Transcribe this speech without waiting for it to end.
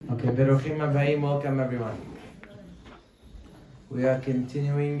Okay, Beruchim Habayim, welcome everyone. We are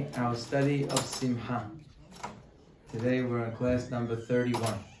continuing our study of Simha. Today we're in class number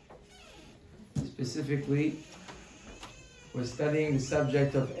 31. Specifically, we're studying the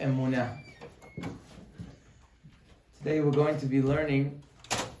subject of Emunah. Today we're going to be learning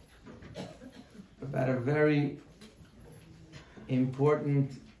about a very important,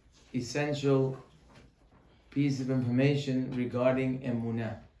 essential piece of information regarding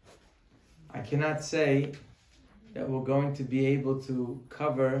Emunah. I cannot say that we're going to be able to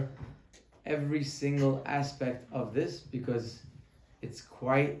cover every single aspect of this because it's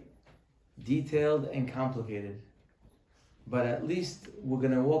quite detailed and complicated. But at least we're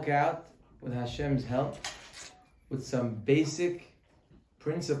going to walk out with Hashem's help with some basic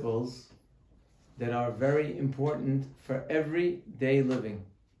principles that are very important for everyday living.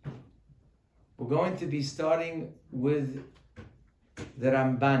 We're going to be starting with the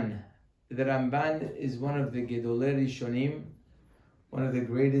Ramban. The Ramban is one of the Gedolei Rishonim, one of the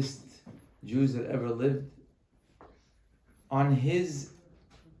greatest Jews that ever lived. On his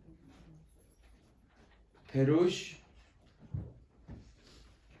Perush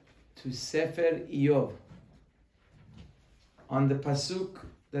to Sefer Iyov, on the pasuk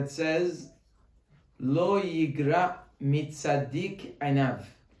that says, Lo yigra mitzadik einav.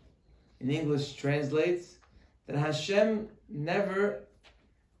 In English translates that Hashem never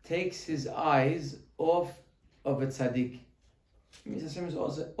takes his eyes off of a tzaddik. It means Hashem is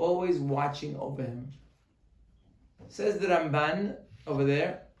also always watching over him. Says the Ramban over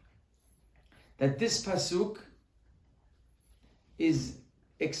there that this pasuk is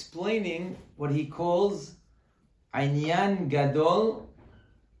explaining what he calls Inyan Gadol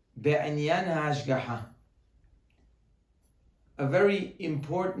be'inyan ha'ashgaha. A very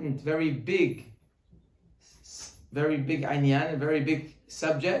important, very big inyan, a very big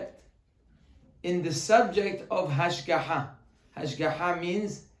subject in the subject of hashgaha. Hashgaha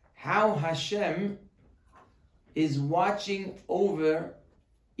means how Hashem is watching over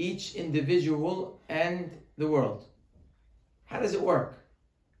each individual and the world. How does it work?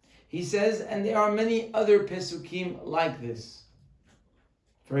 He says, and there are many other pesukim like this.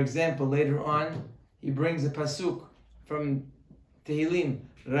 For example, later on, he brings a pasuk from Tehillim,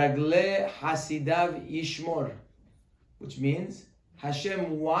 Ragle Hasidav Yishmor, which means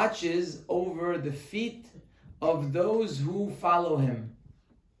Hashem watches over the feet of those who follow him.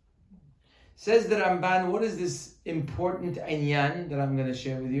 Says the Ramban, what is this important inyan that I'm going to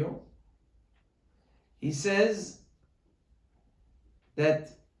share with you? He says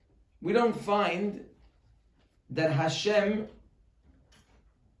that we don't find that Hashem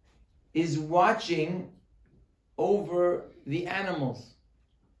is watching over the animals.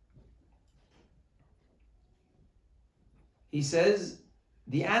 He says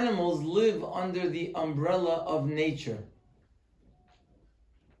the animals live under the umbrella of nature.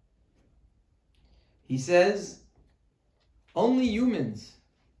 He says only humans,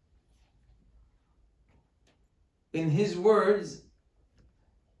 in his words,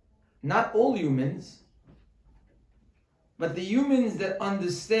 not all humans, but the humans that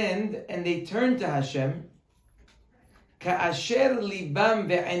understand and they turn to Hashem, ka'asher libam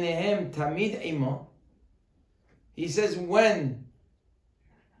ve'enehem tamid imo. He says when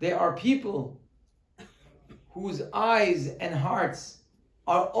there are people whose eyes and hearts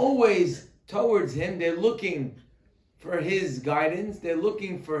are always towards him, they're looking for his guidance, they're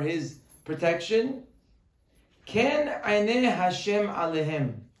looking for his protection. Ken einei Hashem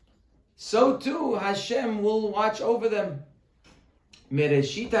alehem. So too Hashem will watch over them.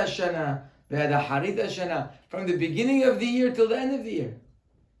 Mereshit hashana ve'ad harit hashana. From the beginning of the year till the end of the year.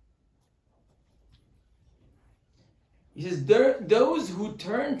 He says, those who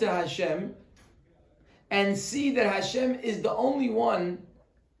turn to Hashem and see that Hashem is the only one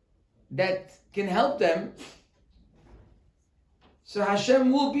that can help them, so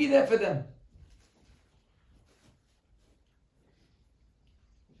Hashem will be there for them.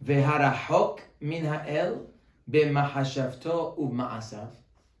 Ve'harachok min ha'el b'mahashavto u'ma'asav.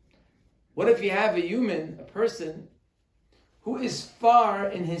 What if you have a person, who is far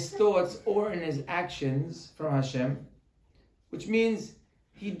in his thoughts or in his actions from Hashem, which means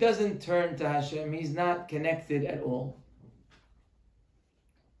he doesn't turn to Hashem, he's not connected at all.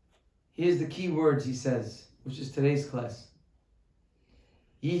 Here's the key words he says, which is today's class.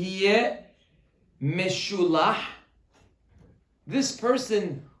 Yihye meshulah. This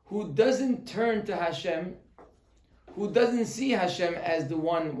person who doesn't turn to Hashem, who doesn't see Hashem as the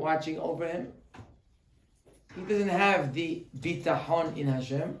one watching over him, he doesn't have the bitachon in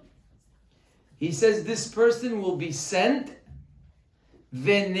Hashem. He says this person will be sent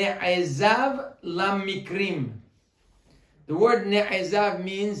Ve'ne'ezav lamikrim. The word ne'ezav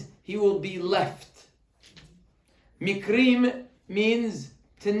means he will be left. Mikrim means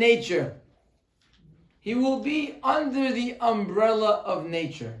to nature. He will be under the umbrella of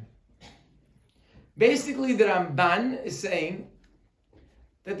nature. Basically, the Ramban is saying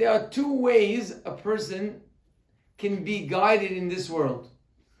that there are two ways a person can be guided in this world,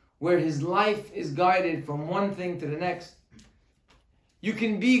 where his life is guided from one thing to the next. You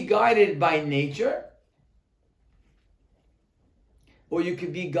can be guided by nature, or you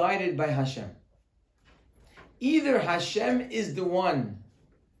can be guided by Hashem. Either Hashem is the one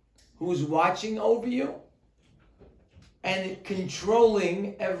who's watching over you and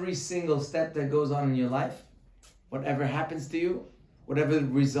controlling every single step that goes on in your life, whatever happens to you, whatever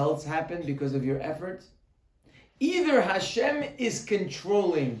results happen because of your efforts. Either Hashem is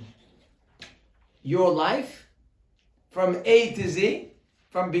controlling your life from A to Z,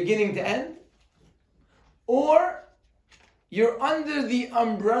 from beginning to end, or you're under the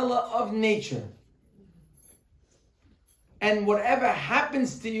umbrella of nature. And whatever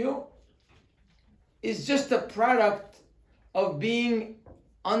happens to you is just a product of being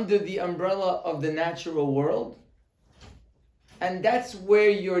under the umbrella of the natural world. And that's where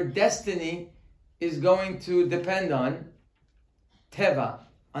your destiny is going to depend on Teva,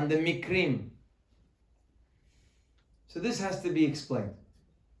 on the Mikrim. So this has to be explained.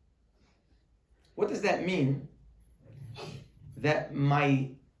 What does that mean? That my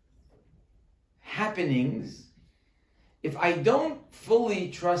happenings, if I don't fully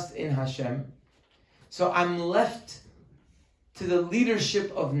trust in Hashem, so I'm left to the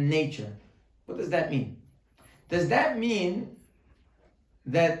leadership of nature. What does that mean? Does that mean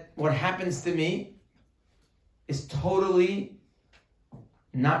that what happens to me is totally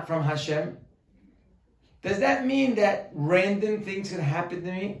not from Hashem? Does that mean that random things can happen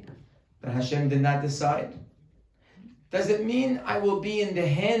to me that Hashem did not decide? Does it mean I will be in the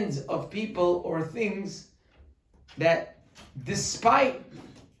hands of people or things that despite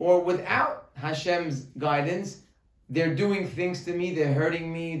or without Hashem's guidance, they're doing things to me, they're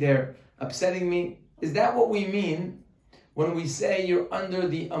hurting me, they're upsetting me? Is that what we mean when we say you're under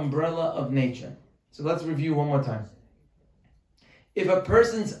the umbrella of nature? So let's review one more time. If a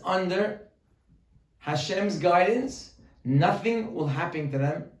person's under Hashem's guidance, nothing will happen to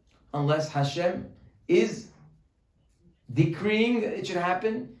them unless Hashem is decreeing that it should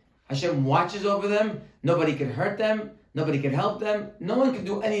happen. Hashem watches over them. Nobody can hurt them. Nobody can help them. No one can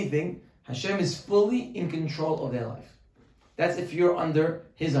do anything. Hashem is fully in control of their life. That's if you're under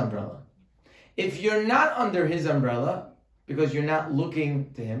His umbrella. If you're not under His umbrella, because you're not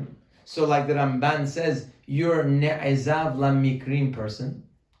looking to Him, so like the Ramban says, you're ne'ezav lamikrim person,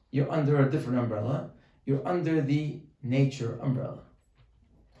 you're under a different umbrella, you're under the nature umbrella.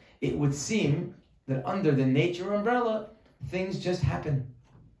 It would seem that under the nature umbrella, things just happen.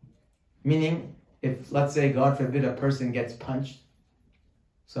 Meaning, if, let's say, God forbid, a person gets punched,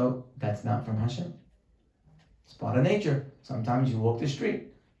 so that's not from Hashem. It's part of nature. Sometimes you walk the street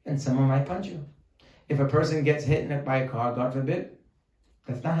and someone might punch you. If a person gets hit by a car, God forbid,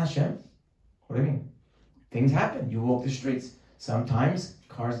 that's not Hashem. What do you mean? Things happen. You walk the streets. Sometimes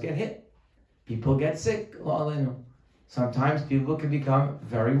cars get hit. People get sick. Sometimes people can become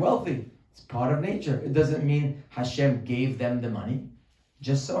very wealthy. It's part of nature. It doesn't mean Hashem gave them the money.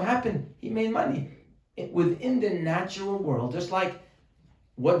 Just so happened He made money. Within the natural world, just like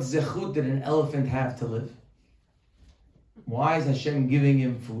what zechut did an elephant have to live? Why is Hashem giving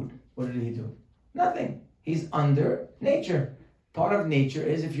him food? What did He do? Nothing. He's under nature. Part of nature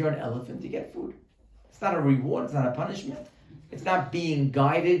is if you're an elephant, you get food. It's not a reward. It's not a punishment. It's not being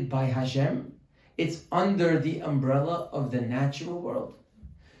guided by Hashem. It's under the umbrella of the natural world.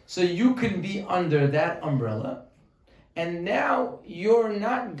 So you can be under that umbrella, and now you're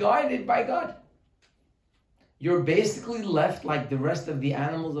not guided by God. You're basically left, like the rest of the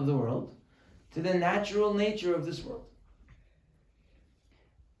animals of the world, to the natural nature of this world.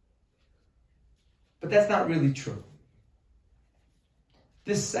 But that's not really true.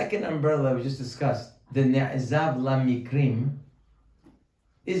 This second umbrella we just discussed, the ne'ezav lamikrim,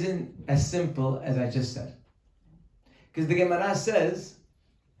 isn't as simple as I just said. Because the Gemara says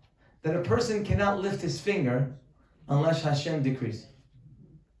that a person cannot lift his finger unless Hashem decrees.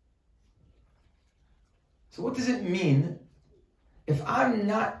 So what does it mean if I'm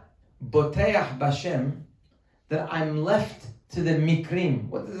not boteach b'Hashem, that I'm left to the mikrim?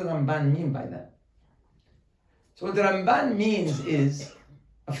 What does the Ramban mean by that? So what the Ramban means is,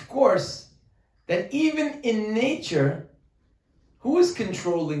 of course, that even in nature, who is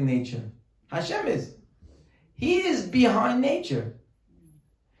controlling nature? Hashem is. He is behind nature.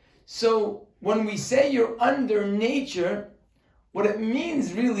 So when we say you're under nature, what it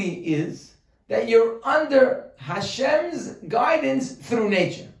means really is that you're under Hashem's guidance through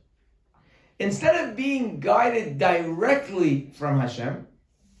nature. Instead of being guided directly from Hashem,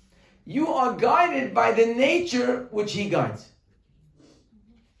 you are guided by the nature which He guides.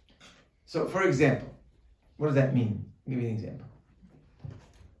 So, for example, what does that mean? I'll give you an example.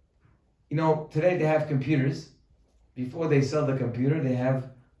 You know, today they have computers. Before they sell the computer, they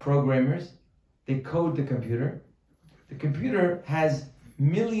have programmers. They code the computer. The computer has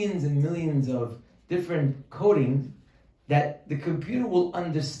millions and millions of different codings that the computer will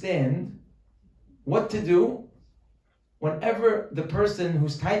understand what to do whenever the person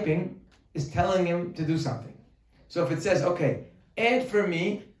who's typing is telling him to do something. So if it says, okay, add for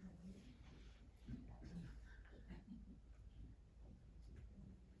me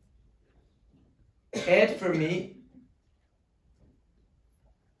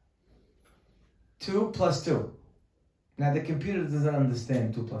 (2 + 2). Now the computer doesn't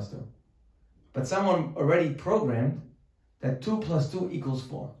understand 2 + 2. But someone already programmed that 2 + 2 =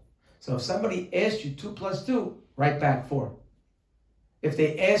 4. So if somebody asks you 2 + 2, write back 4. If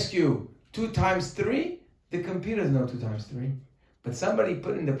they ask you 2 × 3, the computer doesn't know 2 × 3. But somebody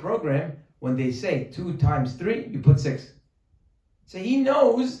put in the program, when they say 2 × 3, you put 6. So he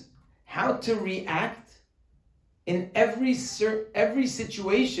knows how to react in every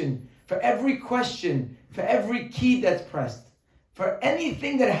situation, for every question, for every key that's pressed. For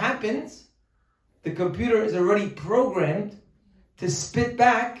anything that happens, the computer is already programmed to spit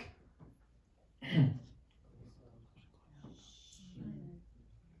back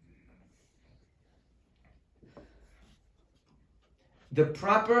the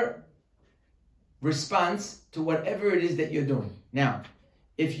proper response to whatever it is that you're doing. Now,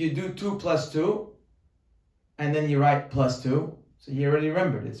 if you do 2 + 2, and then you write +2, so you already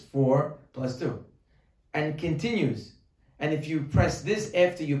remembered, it's 4 + 2. And continues. And if you press this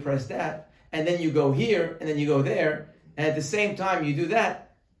after you press that, and then you go here, and then you go there, and at the same time you do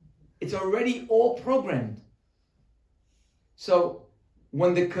that, it's already all programmed. So,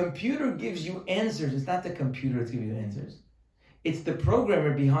 when the computer gives you answers, it's not the computer that's giving you answers. It's the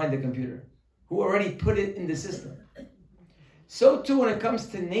programmer behind the computer who already put it in the system. So too when it comes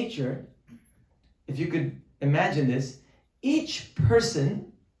to nature, if you could imagine this, each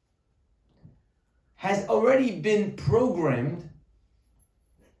person has already been programmed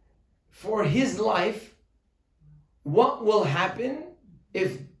for his life. What will happen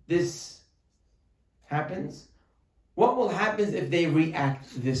if this happens? What will happen if they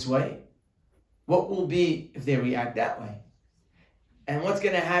react this way? What will be if they react that way? And what's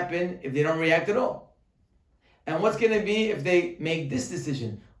going to happen if they don't react at all? And what's going to be if they make this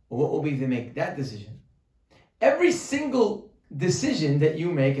decision? Or what will be if they make that decision? Every single decision that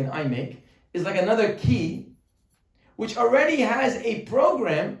you make and I make is like another key, which already has a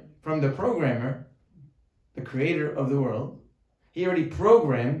program from the programmer, the creator of the world. He already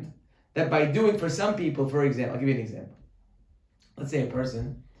programmed that by doing, for some people, for example, I'll give you an example. Let's say a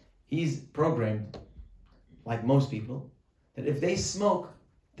person, he's programmed, like most people, that if they smoke,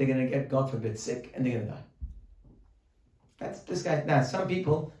 they're going to get, God forbid, sick and they're going to die. That's this guy. Now, some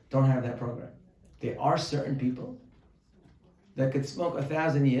people don't have that program. There are certain people that could smoke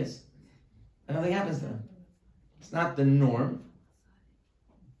 1,000 years and nothing happens to them. It's not the norm.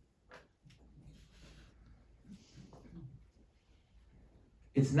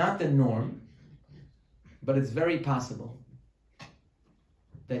 It's not the norm, but it's very possible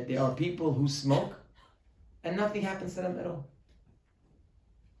that there are people who smoke and nothing happens to them at all.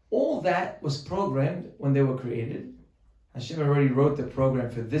 All that was programmed when they were created. Hashem already wrote the program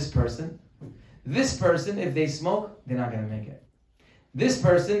for this person. This person, if they smoke, they're not going to make it. This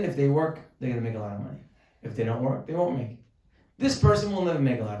person, if they work, they're going to make a lot of money. If they don't work, they won't make it. This person will never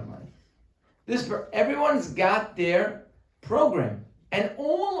make a lot of money. Everyone's got their program. And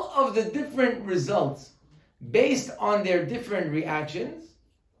all of the different results, based on their different reactions,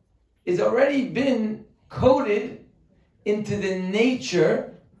 is already been coded into the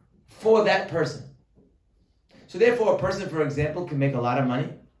nature for that person. So therefore, a person, for example, can make a lot of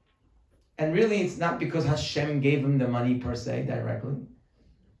money. And really, it's not because Hashem gave him the money per se, directly.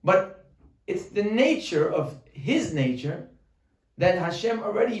 But it's the nature of his nature that Hashem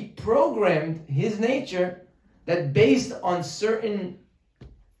already programmed his nature, that based on certain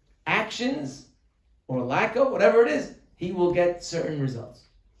actions or lack of, whatever it is, he will get certain results.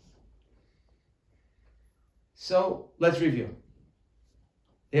 So, let's review.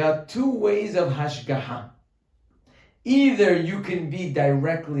 There are two ways of hashgaha. Either you can be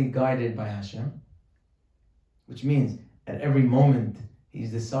directly guided by Hashem, which means at every moment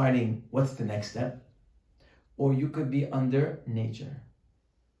He's deciding what's the next step. Or you could be under nature,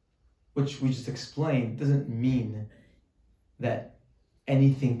 which we just explained doesn't mean that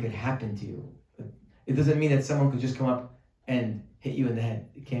anything could happen to you. It doesn't mean that someone could just come up and hit you in the head.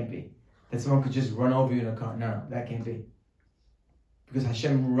 It can't be. That someone could just run over you in a car. No, that can't be. Because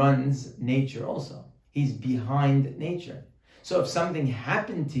Hashem runs nature also. He's behind nature. So if something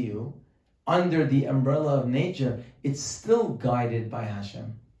happened to you under the umbrella of nature, it's still guided by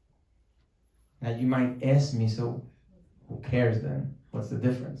Hashem. Now you might ask me, so who cares then? What's the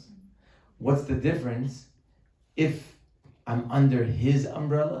difference? What's the difference if I'm under His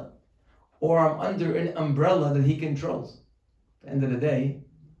umbrella or I'm under an umbrella that He controls? At the end of the day,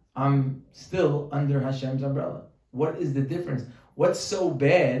 I'm still under Hashem's umbrella. What is the difference? What's so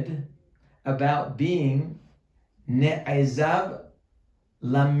bad about being ne'ezav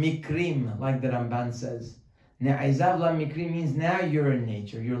lamikrim, like the Ramban says? Ne'ezav lamikrim means now you're in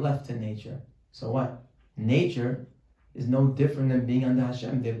nature, you're left to nature. So what? Nature is no different than being under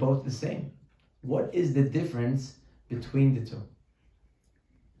Hashem. They're both the same. What is the difference between the two?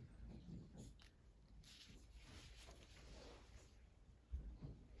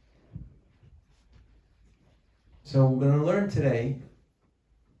 So we're going to learn today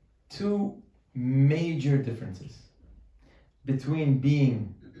two major differences between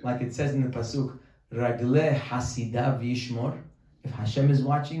being, like it says in the Pasuk, Ragle Hasidav Yishmor, if Hashem is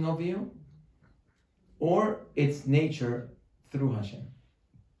watching over you, or it's nature through Hashem.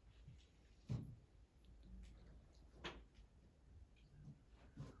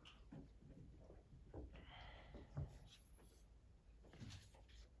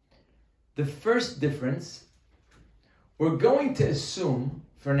 The first difference, we're going to assume,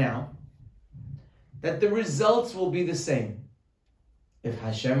 for now, that the results will be the same. If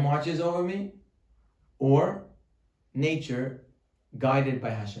Hashem watches over me, or nature guided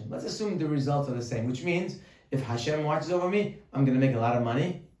by Hashem. Let's assume the results are the same, which means if Hashem watches over me, I'm going to make a lot of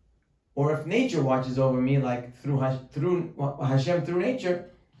money. Or if nature watches over me, like through Hashem, through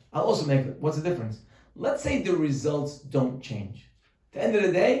nature, I'll also make it. What's the difference? Let's say the results don't change. At the end of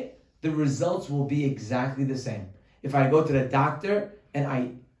the day, the results will be exactly the same. If I go to the doctor and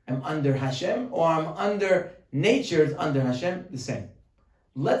I am under Hashem, or I'm under nature, it's under Hashem, the same.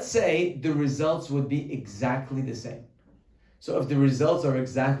 Let's say the results would be exactly the same. So if the results are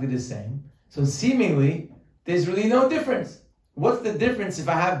exactly the same, so seemingly there's really no difference. What's the difference if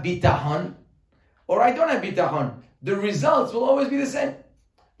I have bitachon or I don't have bitachon? The results will always be the same.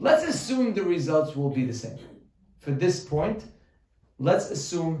 Let's assume the results will be the same. For this point, let's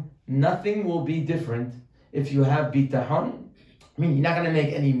assume nothing will be different if you have bitachon. I mean, you're not going to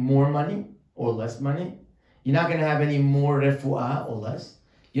make any more money or less money. You're not going to have any more refuah or less.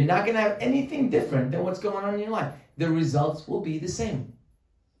 You're not going to have anything different than what's going on in your life. The results will be the same.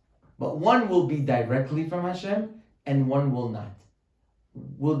 But one will be directly from Hashem and one will not.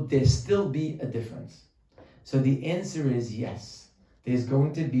 Will there still be a difference? So the answer is yes. There's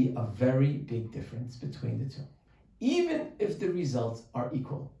going to be a very big difference between the two. Even if the results are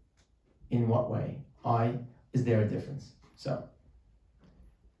equal. In what way? Is there a difference? So,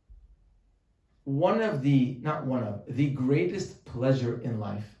 the greatest pleasure in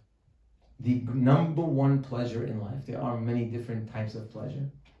life, the number one pleasure in life, there are many different types of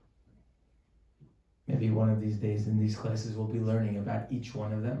pleasure. Maybe one of these days in these classes we'll be learning about each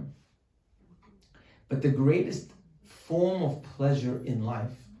one of them. But the greatest form of pleasure in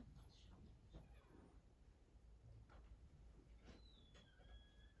life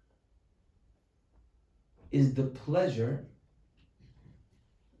is the pleasure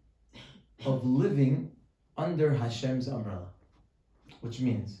of living under Hashem's umbrella. Which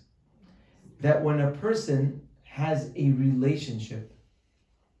means that when a person has a relationship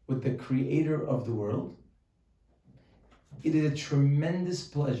with the creator of the world, it is a tremendous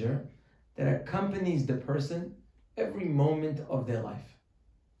pleasure that accompanies the person every moment of their life.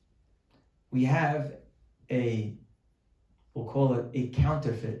 We have we'll call it a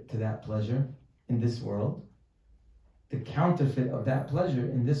counterfeit to that pleasure in this world. The counterfeit of that pleasure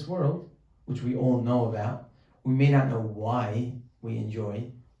in this world, which we all know about, we may not know why we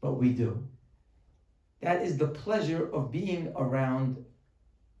enjoy, but we do. That is the pleasure of being around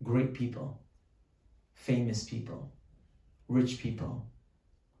great people, famous people, rich people.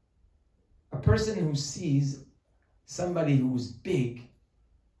 A person who sees somebody who's big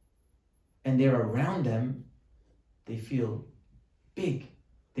and they're around them, they feel big,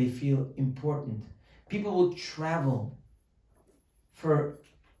 they feel important. People will travel for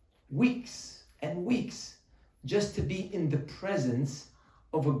weeks and weeks just to be in the presence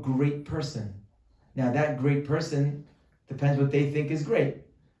of a great person. Now that great person Depends what they think is great.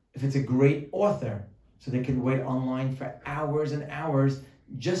 If it's a great author, so they can wait online for hours and hours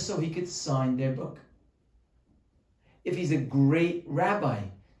just so he could sign their book. If he's a great rabbi,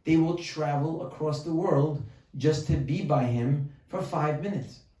 they will travel across the world just to be by him for 5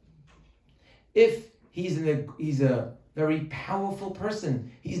 minutes. If he's a very powerful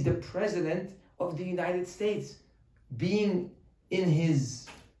person, he's the president of the United States, being in his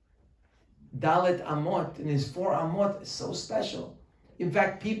Dalet Amot, in his 4 Amot, is so special. In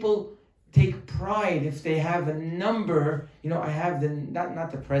fact, people take pride if they have a number. I have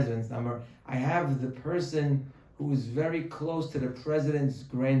not the president's number. I have the person who is very close to the president's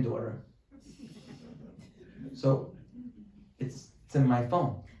granddaughter. So it's in my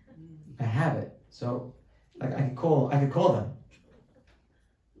phone. I have it. So I could call them.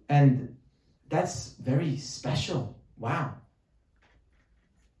 And that's very special. Wow.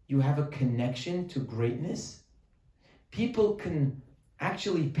 You have a connection to greatness. People can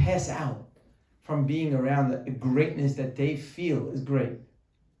actually pass out from being around the greatness that they feel is great.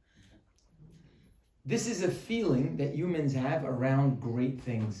 This is a feeling that humans have around great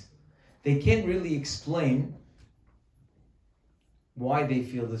things. They can't really explain why they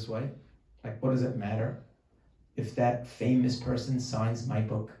feel this way. Like, what does it matter if that famous person signs my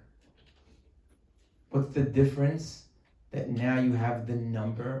book? What's the difference that now you have the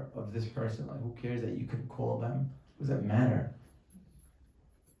number of this person? Like, who cares that you can call them? What does it matter?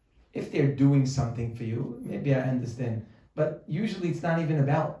 If they're doing something for you, maybe I understand. But usually it's not even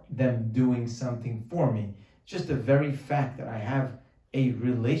about them doing something for me. It's just the very fact that I have a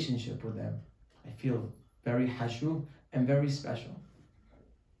relationship with them. I feel very hashuv and very special.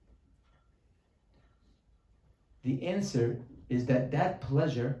 The answer is that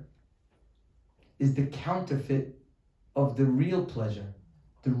pleasure is the counterfeit of the real pleasure.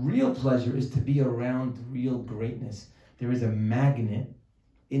 The real pleasure is to be around real greatness. There is a magnet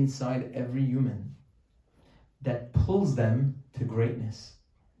inside every human that pulls them to greatness.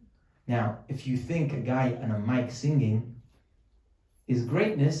 Now, if you think a guy on a mic singing is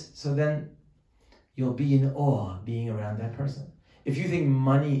greatness, so then you'll be in awe being around that person. If you think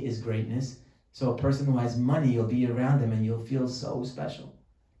money is greatness, so a person who has money, you'll be around them and you'll feel so special.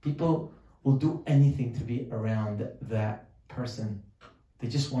 People will do anything to be around that person. They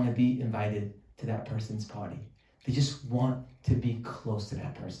just want to be invited to that person's party. They just want to be close to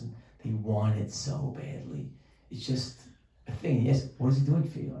that person. They want it so badly. It's just a thing. Yes, what is he doing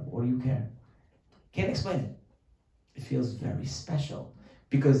for you? Like, what do you care? Can't explain it. It feels very special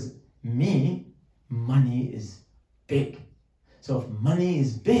because money is big. So if money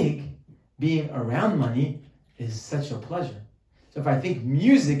is big, being around money is such a pleasure. So if I think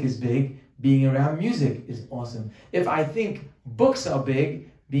music is big, being around music is awesome. If I think books are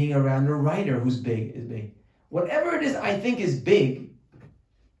big, being around a writer who's big is big. Whatever it is I think is big,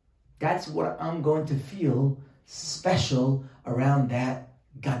 that's what I'm going to feel special around that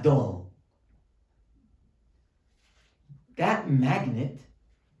gadol. That magnet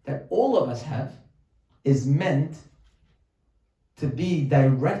that all of us have is meant to be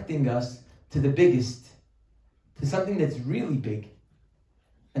directing us to the biggest, to something that's really big.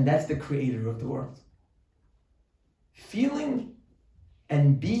 And that's the creator of the world. Feeling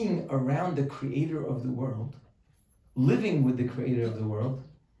and being around the creator of the world, living with the creator of the world,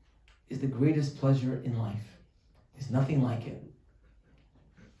 is the greatest pleasure in life. There's nothing like it.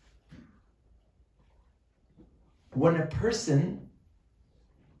 When a person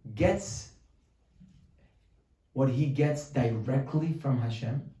gets what he gets directly from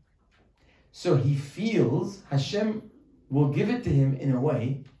Hashem, so he feels, Hashem will give it to him in a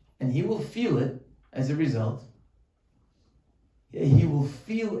way, and he will feel it as a result. He will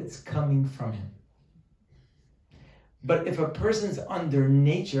feel it's coming from him. But if a person's under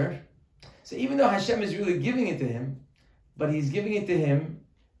nature, so even though Hashem is really giving it to him, but he's giving it to him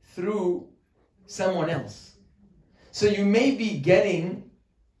through someone else. So you may be getting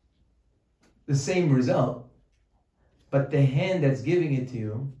the same result, but the hand that's giving it to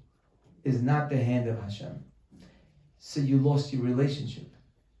you is not the hand of Hashem. So you lost your relationship.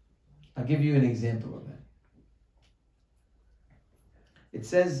 I'll give you an example of that. It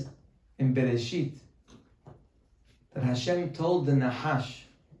says in Bereshit that Hashem told the Nahash,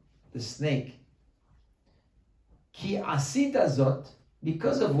 the snake, Ki asita zot,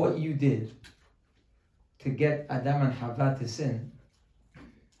 because of what you did to get Adam and Hava to sin,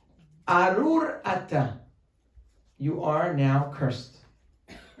 Arur ata, you are now cursed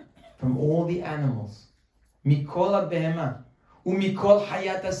from all the animals. Mikol behema, umikol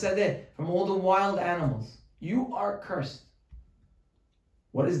hayat sadeh, from all the wild animals. You are cursed.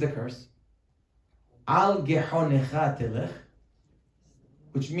 What is the curse? Al gehonecha telech,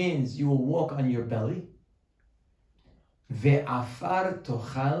 which means you will walk on your belly. Ve'afar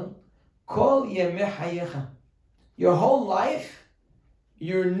tochal kol yemei hayecha. Your whole life,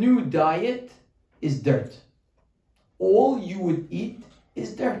 your new diet is dirt. All you would eat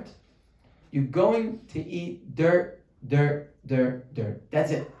is dirt. You're going to eat dirt, dirt, dirt, dirt.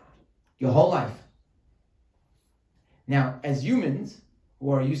 That's it. Your whole life. Now, as humans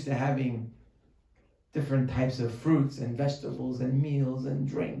who are used to having different types of fruits and vegetables and meals and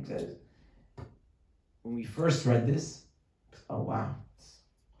drinks, when we first read this, oh wow,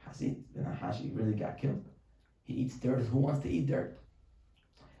 Hasid bin Nahashi really got killed. He eats dirt. Who wants to eat dirt?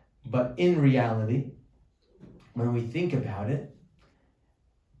 But in reality, when we think about it,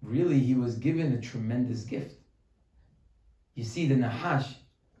 really he was given a tremendous gift. You see, the Nahash,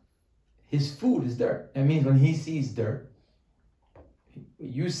 his food is dirt. That means when he sees dirt,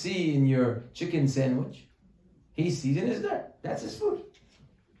 you see in your chicken sandwich, he sees in his dirt. That's his food.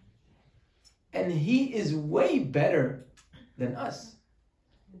 And he is way better than us.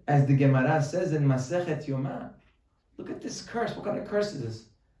 As the Gemara says in Masechet Yomah, look at this curse. What kind of curse is this?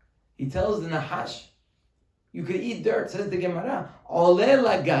 He tells the Nahash, you could eat dirt, says the Gemara. Ole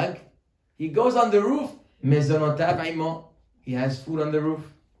lagag, he goes on the roof, mezonotav imo, he has food on the roof.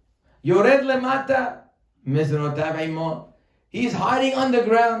 Yored lemata, mezonotav imo, he's hiding on the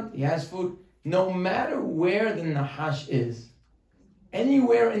ground, he has food. No matter where the Nahash is,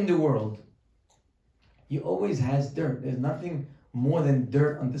 anywhere in the world, he always has dirt. There's nothing more than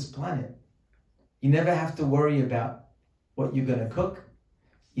dirt on this planet. You never have to worry about what you're going to cook.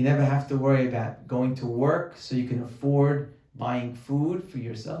 You never have to worry about going to work so you can afford buying food for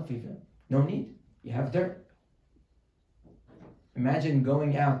yourself even. No need. You have dirt. Imagine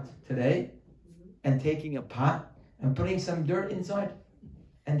going out today and taking a pot and putting some dirt inside.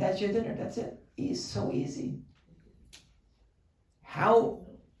 And that's your dinner. That's it. It's so easy. How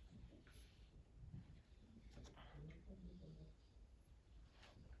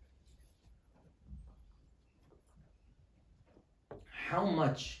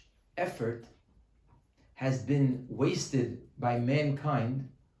much effort has been wasted by mankind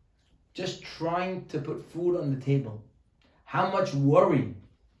just trying to put food on the table? How much worry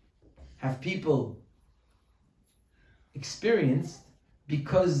have people experienced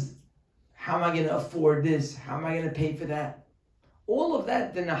because how am I going to afford this? How am I going to pay for that? All of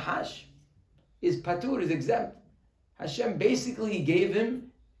that, the Nahash is patur, is exempt. Hashem basically gave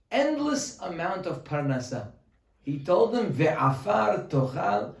him endless amount of parnasa. He told them, Ve'afar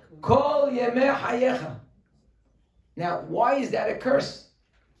tochal kol yemei hayecha. Now, why is that a curse?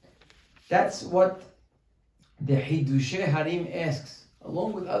 That's what the Hiddushei Harim asks,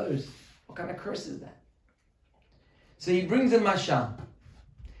 along with others. What kind of curse is that? So he brings a mashal.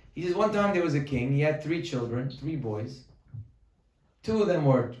 He says, one time there was a king. He had 3 children, 3 boys. 2 of them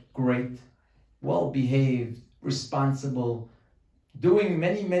were great, well-behaved, responsible, doing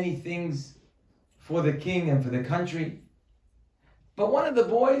many, many things for the king and for the country. But one of the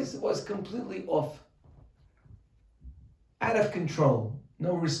boys was completely off, out of control,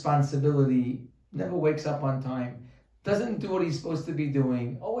 no responsibility, never wakes up on time, doesn't do what he's supposed to be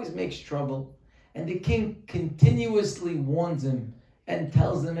doing, always makes trouble. And the king continuously warns him and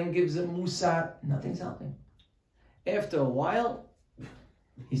tells him and gives him musar. Nothing's helping. After a while,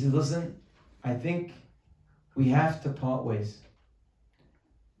 he says, listen, I think we have to part ways.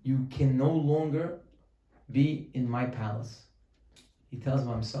 You can no longer be in my palace. He tells him,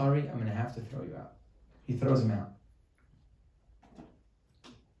 I'm sorry, I'm going to have to throw you out. He throws him out.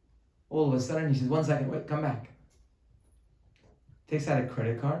 All of a sudden, he says, 1 second, wait, come back. Takes out a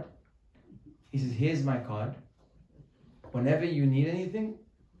credit card. He says, here's my card. Whenever you need anything,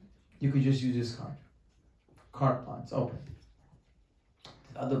 you could just use this card. Carte blanche, open.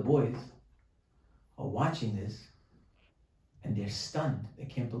 The other boys are watching this and they're stunned. They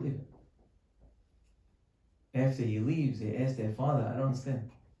can't believe it. After he leaves, they ask their father, I don't understand.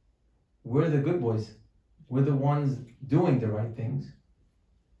 We're the good boys. We're the ones doing the right things.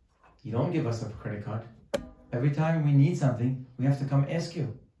 You don't give us a credit card. Every time we need something, we have to come ask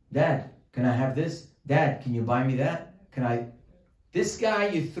you. Dad, can I have this? Dad, can you buy me that? Can I? This guy,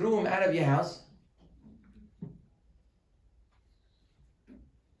 you threw him out of your house.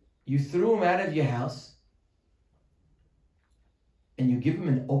 You threw him out of your house. And you give him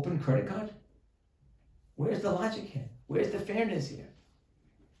an open credit card? Where's the logic here? Where's the fairness here?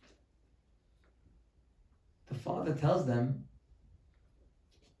 The father tells them,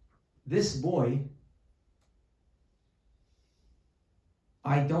 this boy,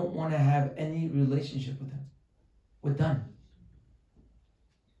 I don't want to have any relationship with him. We're done.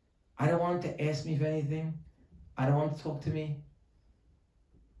 I don't want him to ask me for anything. I don't want him to talk to me.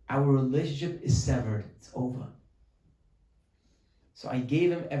 Our relationship is severed. It's over. So I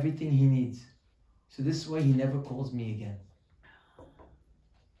gave him everything he needs. So this way he never calls me again.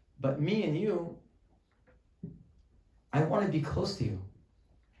 But me and you, I want to be close to you.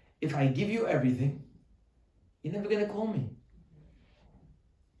 If I give you everything, you're never going to call me.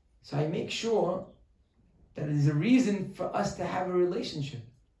 So I make sure that there's a reason for us to have a relationship.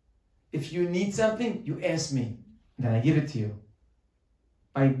 If you need something, you ask me, then I give it to you.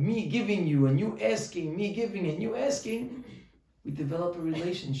 By me giving you and you asking, me giving and you asking, we develop a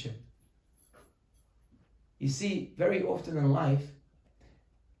relationship. You see, very often in life,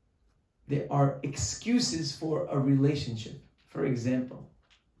 there are excuses for a relationship. For example,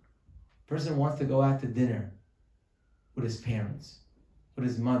 a person wants to go out to dinner with his parents, with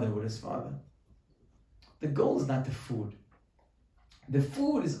his mother, with his father. The goal is not the food. The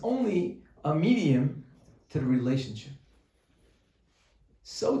food is only a medium to the relationship.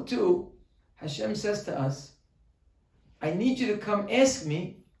 So too, Hashem says to us, I need you to come ask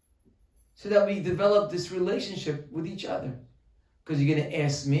me so that we develop this relationship with each other. Because you're going to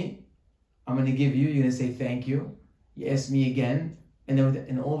ask me, I'm going to give you, you're going to say thank you. You ask me again,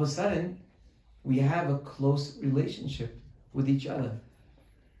 and all of a sudden, we have a close relationship with each other.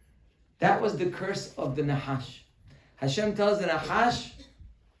 That was the curse of the Nahash. Hashem tells the Nahash,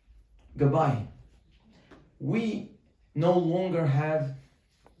 goodbye. We no longer have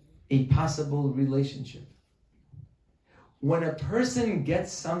a possible relationship. When a person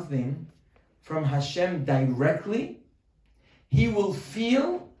gets something from Hashem directly, he will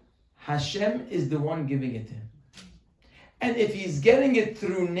feel Hashem is the one giving it to him. And if he's getting it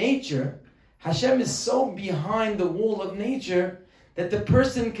through nature, Hashem is so behind the wall of nature that the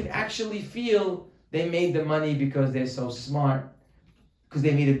person can actually feel they made the money because they're so smart, because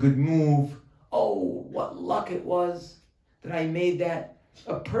they made a good move. Oh, what luck it was that I made that.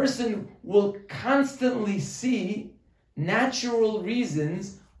 A person will constantly see natural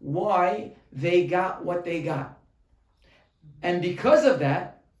reasons why they got what they got. And because of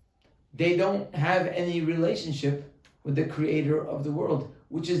that, they don't have any relationship with the creator of the world,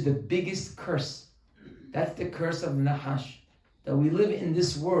 which is the biggest curse. That's the curse of Nahash, that we live in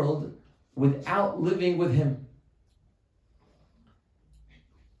this world without living with him.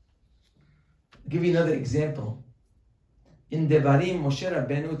 I'll give you another example. In Devarim, Moshe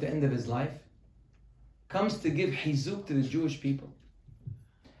Rabbeinu, at the end of his life, comes to give hizuk to the Jewish people.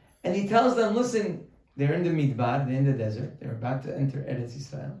 And he tells them, listen, they're in the Midbar, they're in the desert, they're about to enter Eretz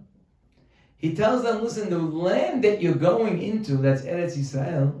Yisrael. He tells them, listen, the land that you're going into, that's Eretz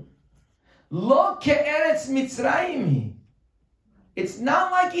Yisrael, lo ke'eretz Mitzrayim. It's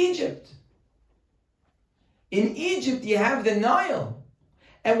not like Egypt. In Egypt, you have the Nile.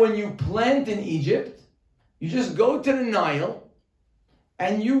 And when you plant in Egypt, you just go to the Nile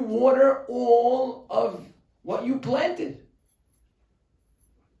and you water all of what you planted.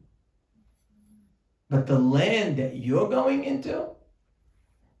 But the land that you're going into,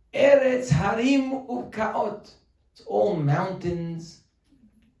 Eretz Harim U'Kaot, it's all mountains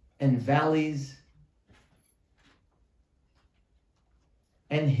and valleys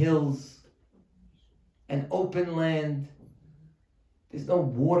and hills and open land. There's no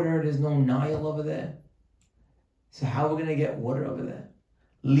water, there's no Nile over there. So how are we going to get water over there?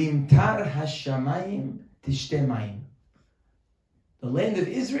 Limtar hashamayim tishte mayim. The land of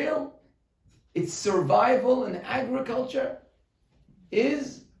Israel, its survival and agriculture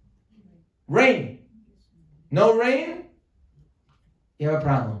is rain. No rain, you have a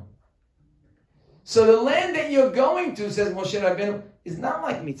problem. So the land that you're going to, says Moshe Rabbeinu, is not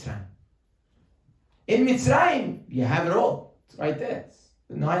like Mitzrayim. In Mitzrayim, you have it all. It's right there.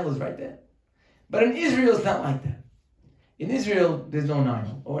 The Nile is right there. But in Israel, it's not like that. In Israel, there's no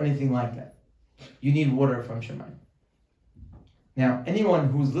Nile or anything like that. You need water from Shemayim. Now, anyone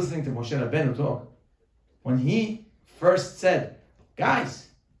who's listening to Moshe Rabbeinu talk, when he first said, guys,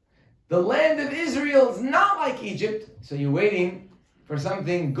 the land of Israel is not like Egypt, so you're waiting for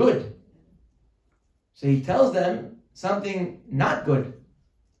something good. So he tells them something not good.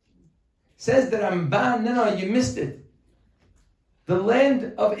 Says that Ramban, no, you missed it. The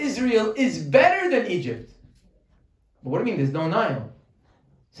land of Israel is better than Egypt. But what do you mean there's no Nile?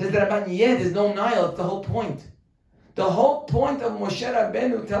 Says that Ramban, yeah, there's no Nile, that's the whole point. The whole point of Moshe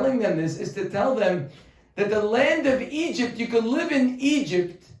Rabbeinu telling them this is to tell them that the land of Egypt, you could live in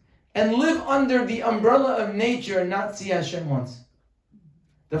Egypt and live under the umbrella of nature and not see Hashem once.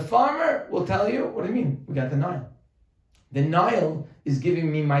 The farmer will tell you, what do you mean? We got the Nile. The Nile is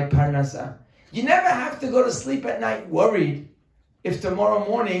giving me my parnasa. You never have to go to sleep at night worried if tomorrow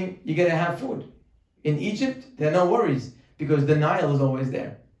morning you're going to have food. In Egypt, there are no worries because the Nile is always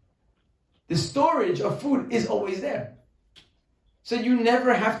there. The storage of food is always there. So you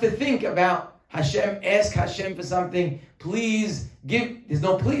never have to think about Hashem, ask Hashem for something, please give. There's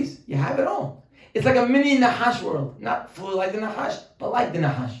no please. You have it all. It's like a mini Nahash world. Not fully like the Nahash, but like the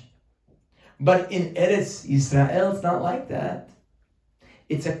Nahash. But in Eretz Yisrael, it's not like that.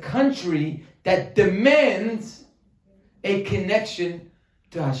 It's a country that demands a connection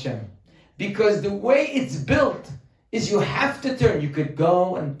to Hashem. Because the way it's built is you have to turn. You could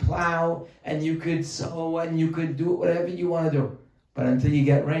go and plow, and you could sow, and you could do whatever you want to do. But until you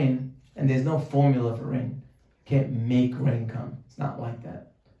get rain, and there's no formula for rain. You can't make rain come. It's not like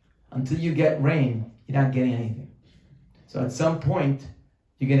that. Until you get rain, you're not getting anything. So at some point,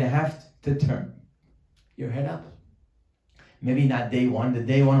 you're going to have to turn your head up. Maybe not day one. The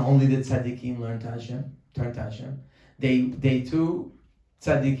day one, only the tzaddikim learn to Hashem, turn to Hashem. Day two,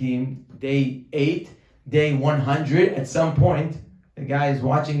 tzaddikim. Day 8, day 100, at some point, the guy is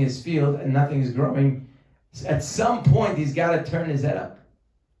watching his field and nothing is growing. At some point, he's got to turn his head up.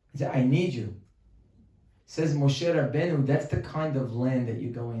 He said, I need you. Says Moshe Rabbeinu, that's the kind of land that you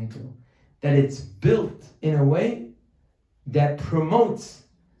go into. That it's built in a way that promotes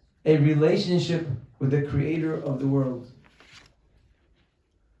a relationship with the creator of the world.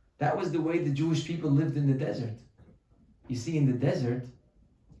 That was the way the Jewish people lived in the desert. You see, in the desert,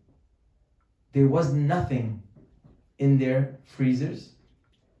 there was nothing in their freezers,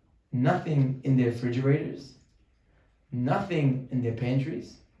 nothing in their refrigerators, nothing in their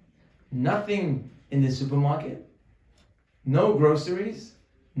pantries, nothing in the supermarket, no groceries,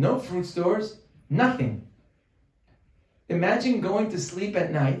 no fruit stores, nothing. Imagine going to sleep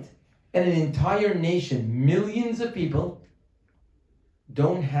at night and an entire nation, millions of people,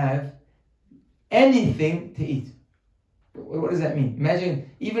 don't have anything to eat. What does that mean? Imagine,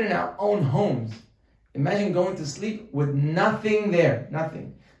 even in our own homes, imagine going to sleep with nothing there.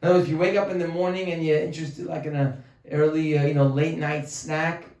 Nothing. In other words, if you wake up in the morning and you're interested like in an early, late night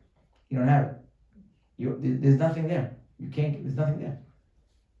snack, you don't have it. There's nothing there. There's nothing there.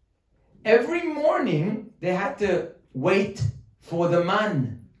 Every morning, they had to wait for the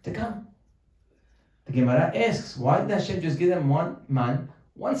man to come. The Gemara asks, why did Hashem just give them one man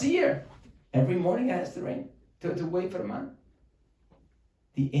once a year? Every morning it has to rain. To wait for the man?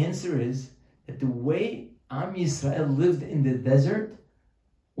 The answer is that the way Am Yisrael lived in the desert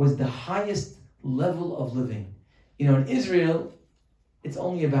was the highest level of living. In Israel, it's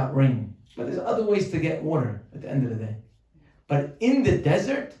only about rain. But there's other ways to get water at the end of the day. But in the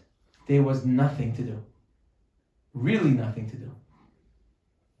desert, there was nothing to do. Really nothing to do.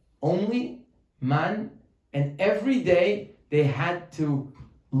 Only man, and every day they had to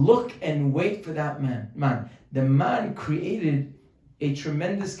look and wait for that man. The man created a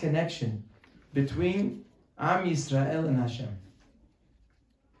tremendous connection between Am Yisrael and Hashem.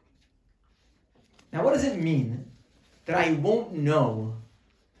 Now, what does it mean that I won't know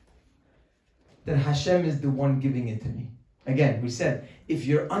that Hashem is the one giving it to me? Again, we said, if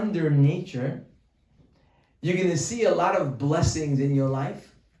you're under nature, you're going to see a lot of blessings in your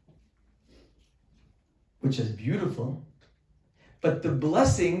life, which is beautiful, but the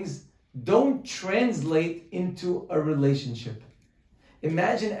blessings don't translate into a relationship.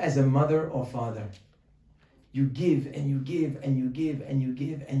 Imagine as a mother or father, you give and you give and you give and you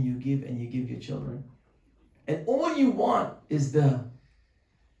give and you give and you give your children. And all you want is the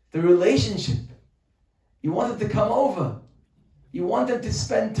relationship. You want them to come over. You want them to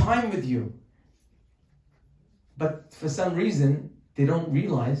spend time with you. But for some reason, they don't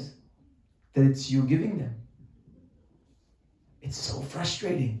realize that it's you giving them. It's so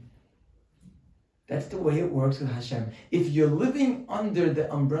frustrating. That's the way it works with Hashem. If you're living under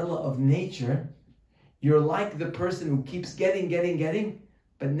the umbrella of nature, you're like the person who keeps getting,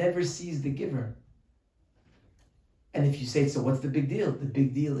 but never sees the giver. And if you say, so what's the big deal? The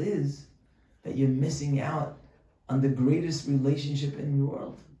big deal is that you're missing out on the greatest relationship in the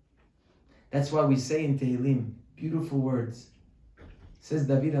world. That's why we say in Tehillim, beautiful words. Says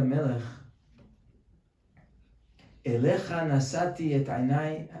David HaMelech, Elecha nasati et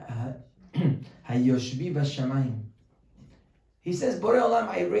einai hayoshvi b'shamayim. He says, Borei Olam,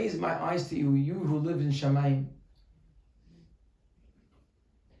 I raise my eyes to you, you who live in Shamayim.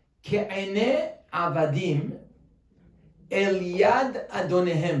 Ke'enei avadim el yad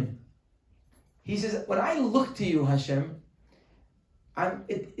adonehem. He says, when I look to you, Hashem,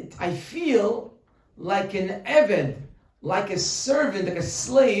 I feel like an eved, like a servant, like a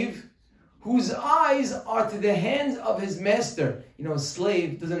slave, whose eyes are to the hands of his master. A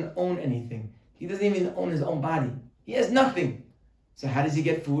slave doesn't own anything. He doesn't even own his own body. He has nothing. So how does he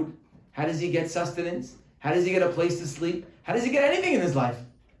get food? How does he get sustenance? How does he get a place to sleep? How does he get anything in his life?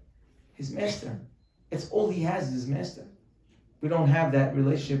 His master. It's all he has is his master. We don't have that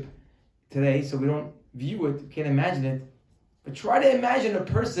relationship today, so we don't view it, can't imagine it. But try to imagine a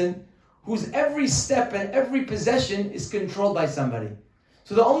person whose every step and every possession is controlled by somebody.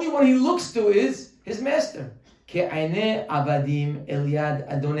 So the only one he looks to is his master. Ke'ainei avadim el yad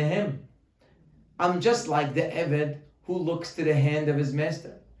adonehem. I'm just like the Eved who looks to the hand of his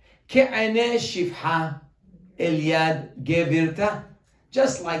master. Ke'ainei shifha el yad gevirta.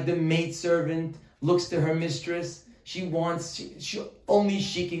 Just like the maidservant looks to her mistress. She wants, only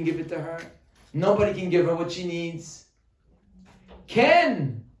she can give it to her. Nobody can give her what she needs.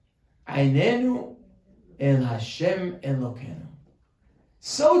 Ken ainenu el Hashem Elokenu.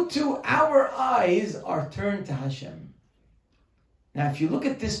 So too our eyes are turned to Hashem. Now if you look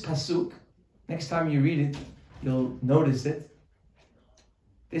at this pasuk, next time you read it, you'll notice it.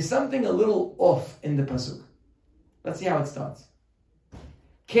 There's something a little off in the pasuk. Let's see how it starts.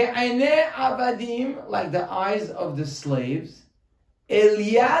 Ke'ainei avadim, like the eyes of the slaves, el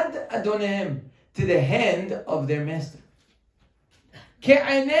yad adonehem, to the hand of their master.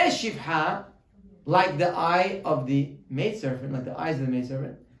 Ke'ainei shifha, like the eye of the maidservant, like the eyes of the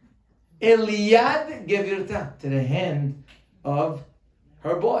maidservant. El yad gevirta, to the hand of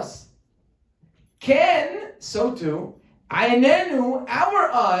her boss. Ken, so too, ainenu,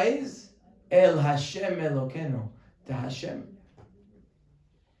 our eyes, el Hashem Elokenu, to Hashem.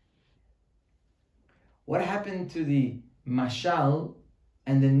 What happened to the mashal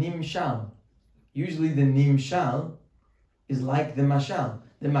and the nimshal? Usually the nimshal is like the mashal.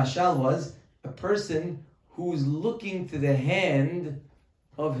 The mashal was a person who's looking to the hand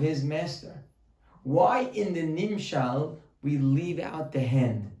of his master. Why in the nimshal we leave out the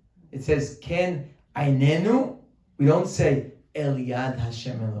hand? It says, Ken ainenu. We don't say, El yad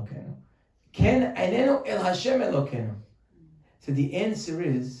Hashem Elokenu. Ken ainenu el Hashem Elokenu. So the answer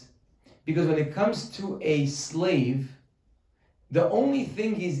is, because when it comes to a slave, the only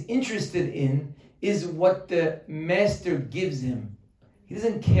thing he's interested in is what the master gives him. He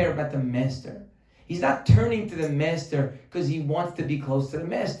doesn't care about the master. He's not turning to the master because he wants to be close to the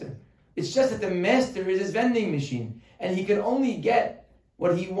master. It's just that the master is his vending machine, and he can only get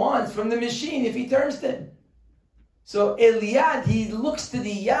what he wants from the machine if he turns to him. So Eliad, he looks to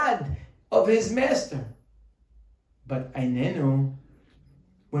the yad of his master. But Ainenu,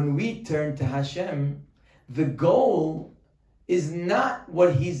 when we turn to Hashem, the goal is not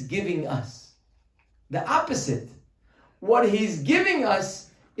what He's giving us. The opposite. What He's giving us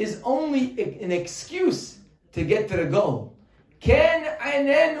is only an excuse to get to the goal. Ken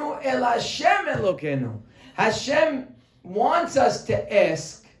ainenu el Hashem Elokenu. Hashem wants us to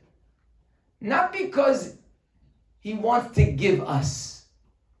ask, not because He wants to give us.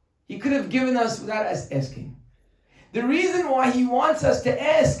 He could have given us without us asking. The reason why He wants us to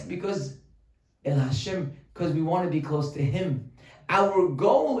ask, because El Hashem, because we want to be close to Him. Our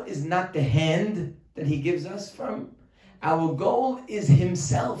goal is not the hand that He gives us from. Our goal is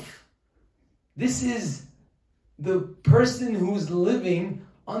Himself. This is the person who's living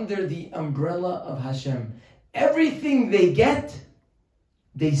under the umbrella of Hashem. Everything they get,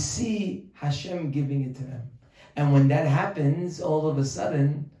 they see Hashem giving it to them. And when that happens, all of a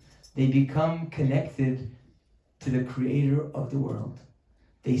sudden, they become connected to the Creator of the world.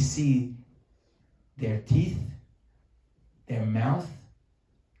 They see their teeth, their mouth,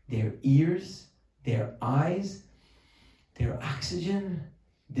 their ears, their eyes, their oxygen,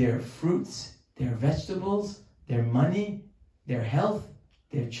 their fruits, their vegetables, their money, their health,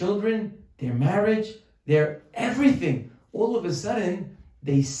 their children, their marriage, their everything. All of a sudden,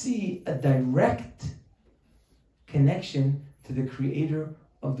 they see a direct connection to the Creator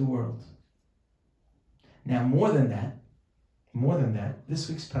of the world. Now, more than that, this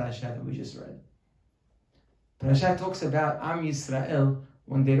week's parasha that we just read. Parasha talks about Am Yisrael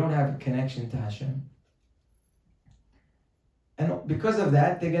when they don't have a connection to Hashem. And because of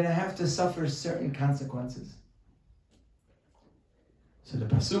that, they're going to have to suffer certain consequences. So the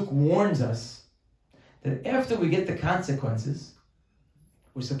pasuk warns us that after we get the consequences,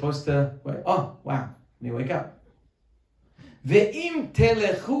 we're supposed to, oh, wow, let me wake up. Ve'im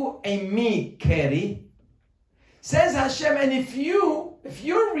telechu emi keri, says Hashem, and if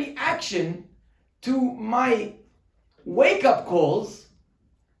your reaction to my wake-up calls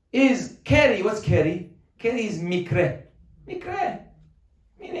is keri, what's keri? Keri is mikre. Mikre,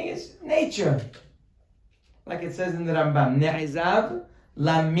 meaning it's nature. Like it says in the Rambam, ne'izav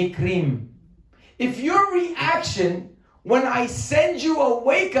la mikrim. If your reaction when I send you a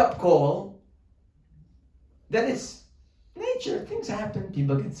wake-up call, then it's Nature, things happen.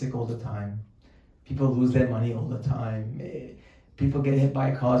 People get sick all the time. People lose their money all the time. People get hit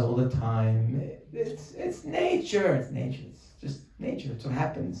by cars all the time. It's nature. It's nature. It's just nature. It's what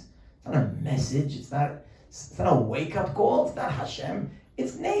happens. It's not a message. It's not a wake-up call. It's not Hashem.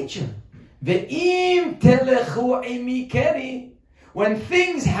 It's nature. Ve'im telechu imi keri. When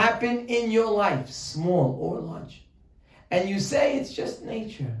things happen in your life, small or large, and you say it's just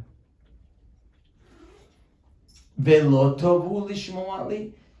nature. Ve'lo tovu lishmo'a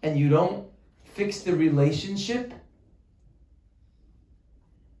li, and you don't fix the relationship.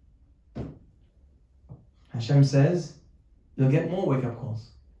 Hashem says, you'll get more wake-up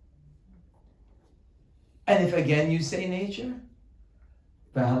calls. And if again you say nature,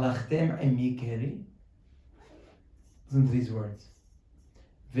 V'halachtem imi keri, listen to these words.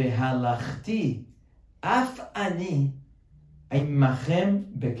 V'halachti af ani imachem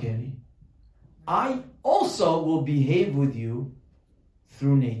bekeri. I also will behave with you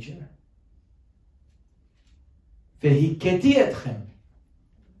through nature. V'hiketi etchem,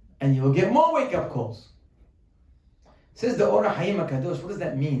 and you will get more wake-up calls. Says the Ora Hayim HaKadosh. What does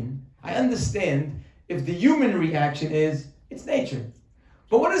that mean? I understand if the human reaction is, it's nature.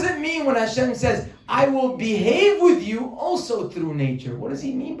 But what does it mean when Hashem says, I will behave with you also through nature? What does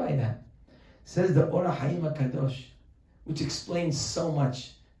he mean by that? Says the Ora Hayim HaKadosh, which explains so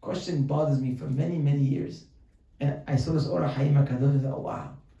much. Question bothers me for many, many years. And I saw this Ora Hayim HaKadosh and I thought,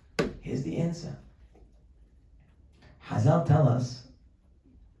 wow, here's the answer. Hazal tell us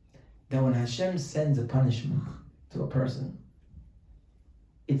that when Hashem sends a punishment to a person,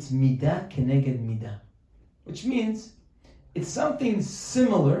 it's midah keneged midah, which means it's something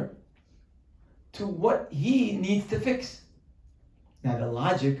similar to what he needs to fix. Now the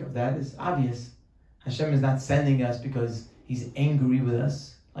logic of that is obvious. Hashem is not sending us because he's angry with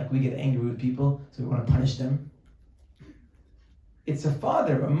us, like we get angry with people, so we want to punish them. It's a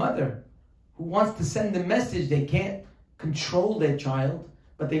father, a mother, who wants to send a message. They can't control their child,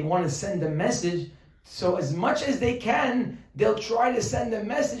 but they want to send a message. So as much as they can, they'll try to send a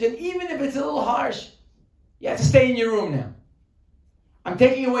message, and even if it's a little harsh, you have to stay in your room now. I'm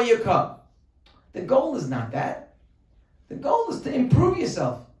taking away your cup. The goal is not that. The goal is to improve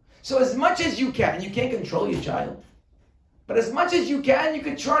yourself. So as much as you can, you can't control your child, but as much as you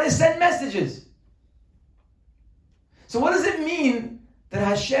can try to send messages. So what does it mean that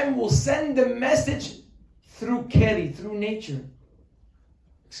Hashem will send the message through Keri, through nature?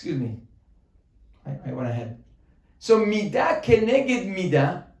 Excuse me. I went ahead. So midah keneged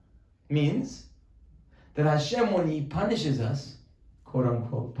midah means that Hashem, when he punishes us, quote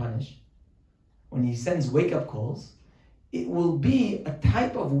unquote punish, when he sends wake-up calls, it will be a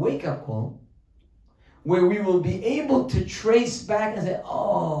type of wake-up call where we will be able to trace back and say,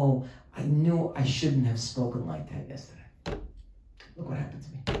 oh, I knew I shouldn't have spoken like that yesterday. Look what happened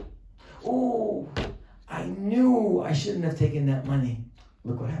to me. Oh, I knew I shouldn't have taken that money.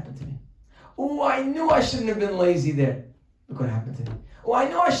 Look what happened to me. Oh, I knew I shouldn't have been lazy there. Look what happened to me. Oh, I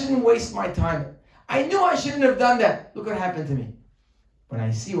know I shouldn't waste my time. I knew I shouldn't have done that. Look what happened to me. When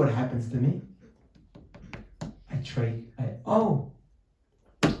I see what happens to me, I'm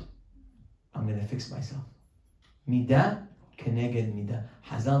going to fix myself. Midah keneged midah.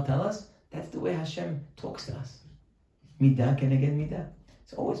 Hazal tell us that's the way Hashem talks to us. Midah keneged midah.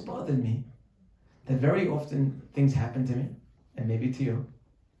 It's always bothered me that very often things happen to me, and maybe to you,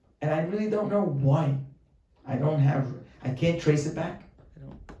 and I really don't know why. I can't trace it back.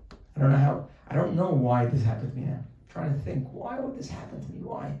 I don't know why this happened to me now. I'm trying to think, why would this happen to me?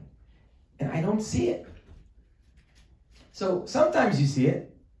 Why? And I don't see it. So sometimes you see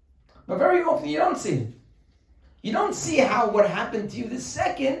it, but very often you don't see it. You don't see how what happened to you this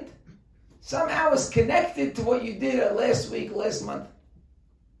second somehow is connected to what you did last week, last month.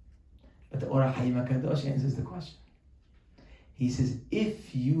 But the Ora Hayim HaKadosh answers the question. He says,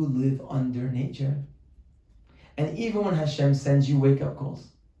 if you live under nature, and even when Hashem sends you wake-up calls,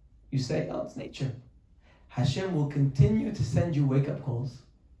 you say, oh, it's nature. Hashem will continue to send you wake-up calls,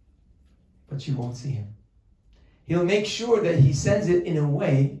 but you won't see him. He'll make sure that he sends it in a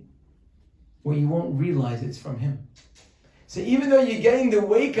way where you won't realize it's from him. So even though you're getting the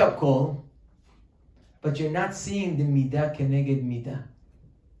wake-up call, but you're not seeing the midah keneged midah.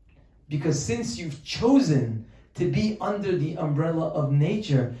 Because since you've chosen to be under the umbrella of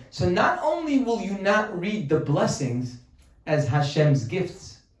nature, so not only will you not read the blessings as Hashem's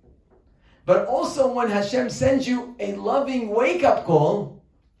gifts, but also when Hashem sends you a loving wake-up call,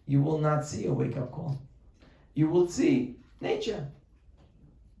 you will not see a wake-up call. You will see nature.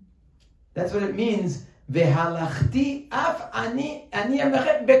 That's what it means. Vehalachti af ani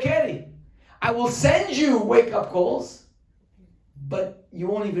bekeri. I will send you wake-up calls, but you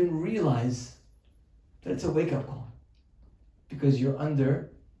won't even realize that it's a wake-up call because you're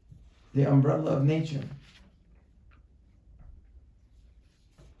under the umbrella of nature.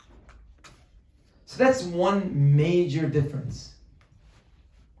 So that's one major difference.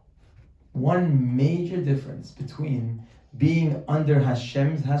 One major difference between being under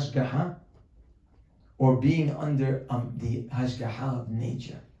Hashem's hashgaha or being under the hashgaha of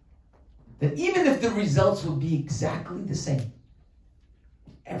nature. That even if the results will be exactly the same,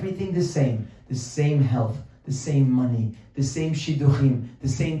 everything the same health, the same money, the same shidduchim, the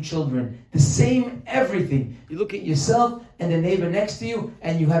same children, the same everything. You look at yourself and the neighbor next to you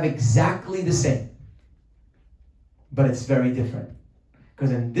and you have exactly the same. But it's very different.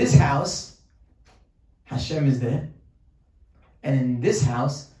 Because in this house, Hashem is there. And in this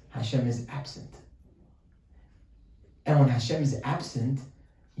house, Hashem is absent. And when Hashem is absent,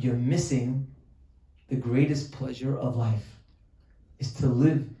 you're missing the greatest pleasure of life, is to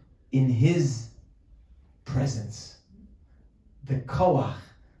live in His presence. The koach,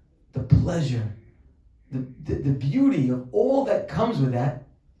 the pleasure, the beauty of all that comes with that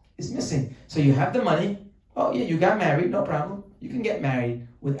is missing. So you have the money. Oh yeah, you got married, no problem. You can get married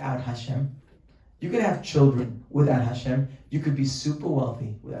without Hashem. You can have children without Hashem. You could be super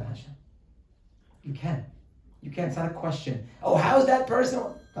wealthy without Hashem. You can. You can. It's not a question. Oh, how's that person?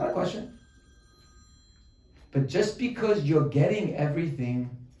 Not a question. But just because you're getting everything,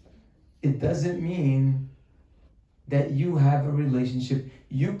 it doesn't mean that you have a relationship.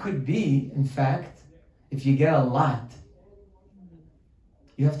 You could be, in fact, if you get a lot,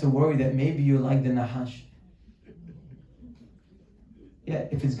 you have to worry that maybe you're like the Nahash. Yeah,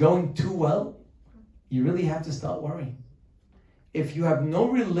 if it's going too well, you really have to start worrying. If you have no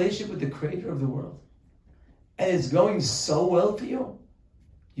relationship with the Creator of the world, and it's going so well for you,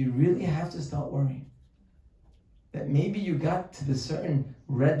 you really have to start worrying. That maybe you got to the certain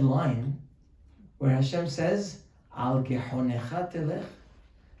red line where Hashem says, Al gehonecha telech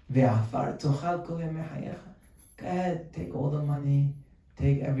ve'afar tochal kol yamei chayecha. Go ahead, take all the money,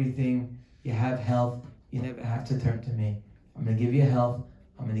 take everything. You have health, you never have to turn to me. I'm going to give you health,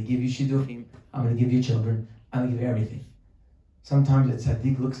 I'm going to give you shidduchim, I'm going to give you children, I'm going to give you everything. Sometimes a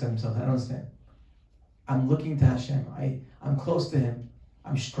tzaddik looks at himself, I don't understand. I'm looking to Hashem, I'm close to Him,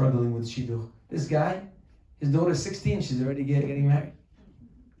 I'm struggling with shidduch. This guy, his daughter's 16, she's already getting married.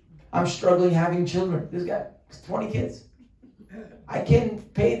 I'm struggling having children. This guy has 20 kids. I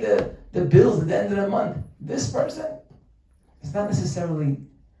can't pay the bills at the end of the month. This person, it's not necessarily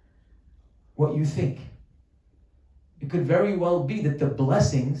what you think. It could very well be that the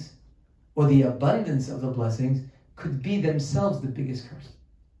blessings or the abundance of the blessings could be themselves the biggest curse.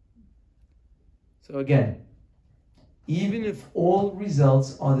 So again, even if all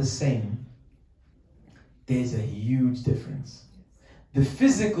results are the same, there's a huge difference. The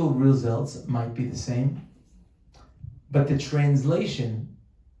physical results might be the same, but the translation,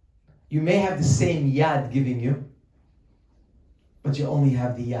 you may have the same yad giving you, but you only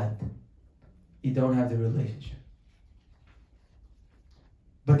have the yad. You don't have the relationship.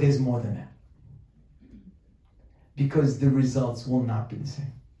 But there's more than that. Because the results will not be the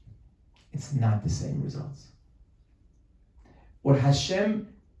same. It's not the same results. What Hashem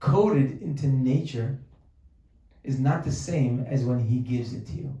coded into nature is not the same as when He gives it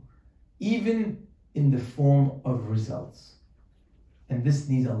to you, even in the form of results. And this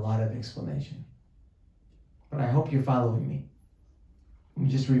needs a lot of explanation. But I hope you're following me. Let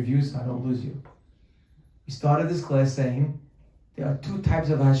me just review so I don't lose you. We started this class saying there are two types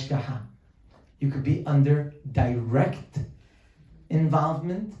of hashgaha. You could be under direct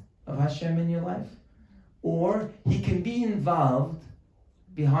involvement of Hashem in your life, or He can be involved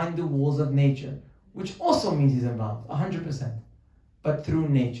behind the walls of nature, which also means He's involved, 100%, but through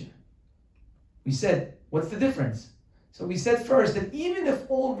nature. We said, what's the difference? So we said first that even if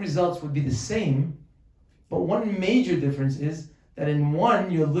all results would be the same, but one major difference is that in one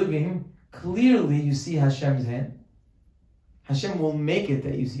you're living, clearly you see Hashem's hand. Hashem will make it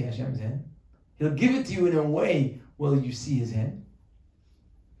that you see Hashem's hand. He'll give it to you in a way where you see His hand.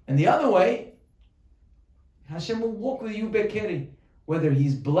 And the other way, Hashem will walk with you bekeri. Whether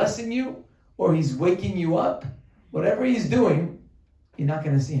He's blessing you or He's waking you up, whatever He's doing, you're not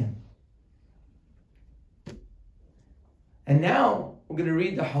going to see Him. And now we're going to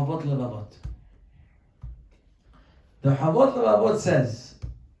read the Havot Levavot. The Havot Levavot says,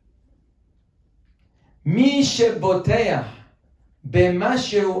 Mi sheboteach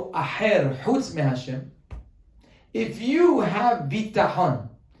b'mashehu acher chutz meHashem. If you have bitachon,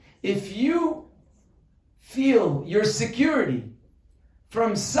 if you feel your security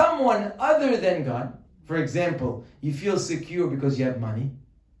from someone other than God, For example, you feel secure because you have money,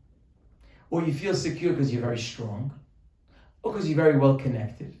 or you feel secure because you're very strong, or because you're very well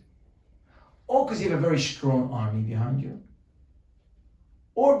connected, or because you have a very strong army behind you,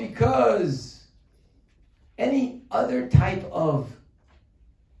 or because any other type of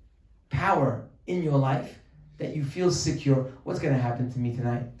power in your life that you feel secure. What's going to happen to me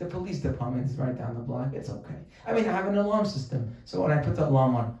tonight? The police department is right down the block. It's okay. I mean, I have an alarm system. So when I put the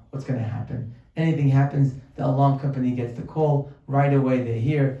alarm on, what's going to happen? Anything happens, the alarm company gets the call. Right away, they're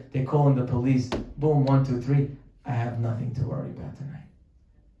here. They call in the police. Boom, 1, 2, 3. I have nothing to worry about tonight.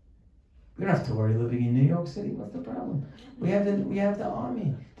 We don't have to worry living in New York City. What's the problem? We have the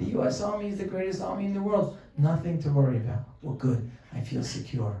army. The U.S. Army is the greatest army in the world. Nothing to worry about. Well, good. I feel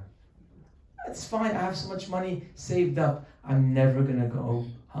secure. That's fine. I have so much money saved up. I'm never going to go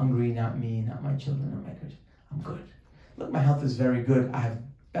hungry. Not me, not my children, not my kids. I'm good. Look, my health is very good. I have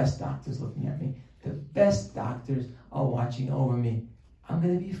best doctors looking at me. The best doctors are watching over me. I'm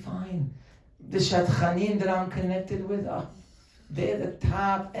going to be fine. The Shadchanim that I'm connected with, they're the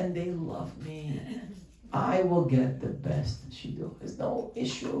top and they love me. I will get the best shidduch. There's no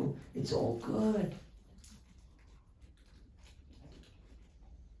issue. It's all good.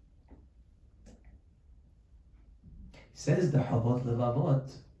 Says the Chavot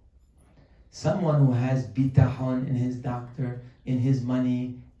Levavot, someone who has bitachon in his doctor, in his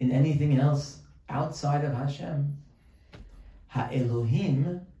money, in anything else outside of Hashem,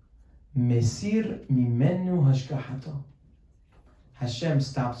 Ha'elohim mesir mimenu hashgahato. Hashem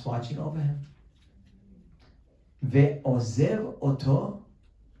stops watching over him. Ve'ozev oto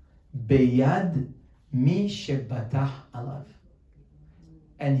beyad mi shebatach alav.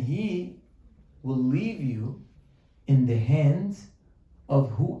 And he will leave you in the hands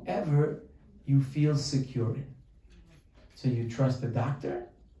of whoever you feel secure in. So you trust the doctor?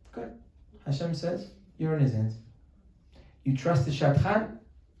 Good. Hashem says, you're in his hands. You trust the shadchan?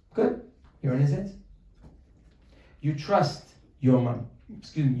 Good. You're in his hands. You trust your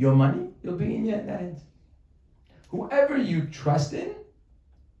money, you'll be in your hands. Whoever you trust in,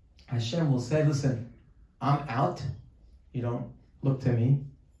 Hashem will say, listen, I'm out. You don't look to me.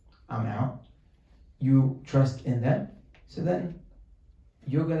 I'm out. You trust in them. So then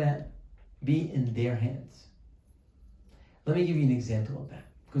you're going to be in their hands. Let me give you an example of that,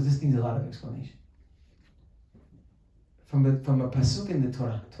 because this needs a lot of explanation. From a pasuk in the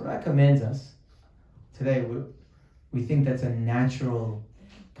Torah, Torah commands us, today we think that's a natural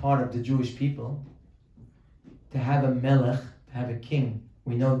part of the Jewish people, to have a melech, to have a king.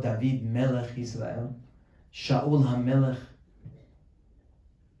 We know David melech Israel, Shaul HaMelech.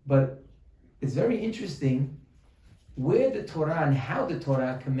 But it's very interesting where the Torah and how the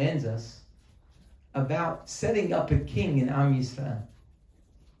Torah commands us about setting up a king in Am Yisrael.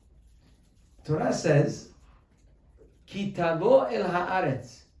 Torah says, Ki tavo el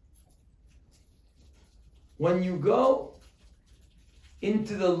haaretz. When you go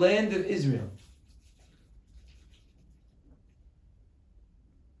into the land of Israel,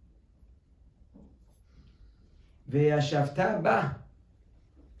 ve'yashavta ba,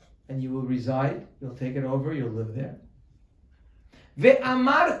 and you will reside, you'll take it over, you'll live there.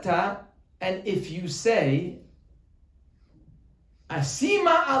 Ve'amarta, and if you say,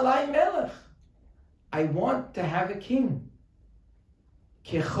 Asima alai melech, I want to have a king.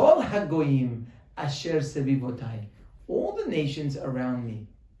 Kechol hagoyim asher sevivotai. All the nations around me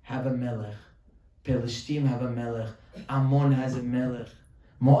have a melech. Pelishtim have a melech. Ammon has a melech.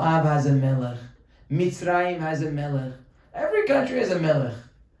 Moab has a melech. Mitzrayim has a melech. Every country has a melech.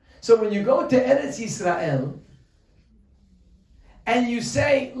 So when you go to Eretz Yisrael and you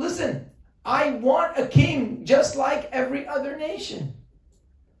say, listen, I want a king just like every other nation.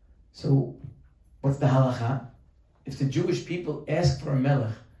 So what's the halacha? If the Jewish people ask for a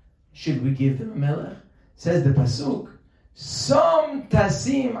melech, should we give them a melech? Says the pasuk, Som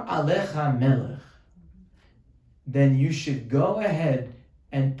tasim alecha melech. Then you should go ahead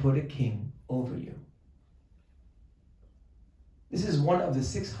and put a king over you. This is one of the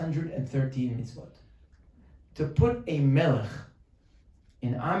 613 mitzvot. To put a melech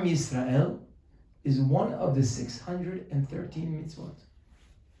in Am Yisrael is one of the 613 mitzvot.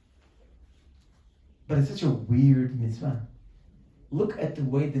 But it's such a weird mitzvah. Look at the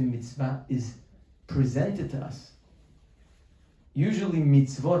way the mitzvah is presented to us. Usually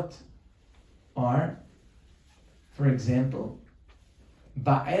mitzvot are, for example,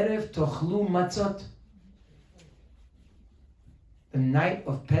 Ba'erev tochlu matzot. The night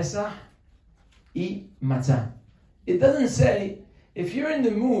of Pesach, eat matzah. It doesn't say, if you're in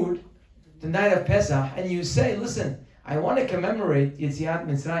the mood, the night of Pesach, and you say, listen, I want to commemorate Yetziat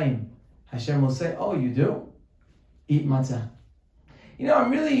Mitzrayim. Hashem will say, oh, you do? Eat matzah. You know,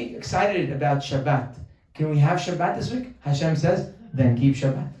 I'm really excited about Shabbat. Can we have Shabbat this week? Hashem says, then keep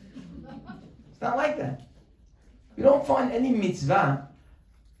Shabbat. It's not like that. We don't find any mitzvah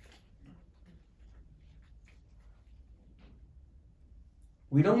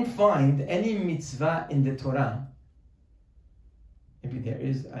in the Torah. Maybe there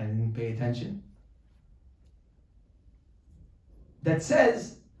is, I didn't pay attention. That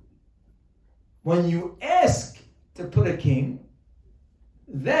says, when you ask to put a king,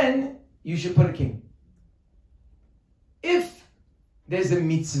 then you should put a king. If there's a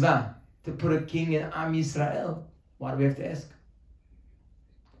mitzvah to put a king in Am Yisrael, why do we have to ask?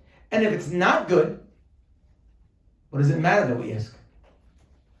 And if it's not good, what does it matter that we ask?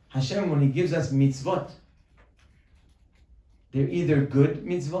 Hashem, when He gives us mitzvot, they're either good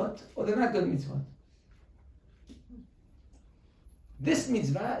mitzvot or they're not good mitzvot. This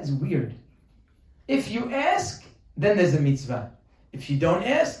mitzvah is weird. If you ask, then there's a mitzvah. If you don't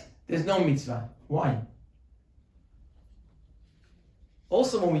ask, there's no mitzvah. Why?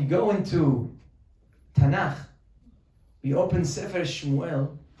 Also, when we go into Tanakh, we open Sefer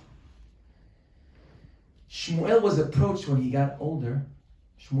Shmuel. Shmuel was approached when he got older.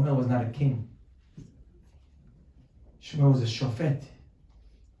 Shmuel was not a king. Shmuel was a shofet.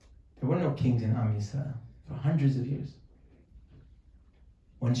 There were no kings in Am Yisrael for hundreds of years.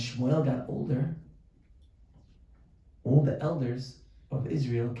 When Shmuel got older, all the elders of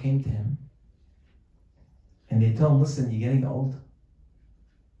Israel came to him and they told him, listen, you're getting old.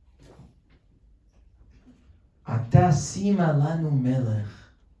 Ata sima lanu melech.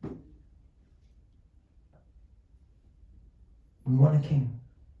 We want a king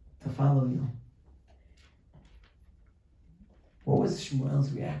to follow you. What was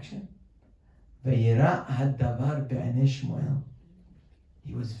Shmuel's reaction? Vayira had-davar be'anei Shmuel.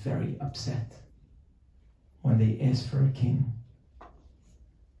 He was very upset when they asked for a king.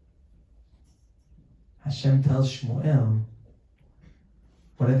 Hashem tells Shmuel,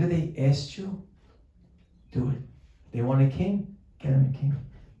 whatever they asked you, do it. They want a king, get them a king.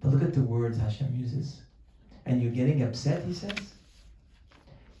 But look at the words Hashem uses. And you're getting upset, he says?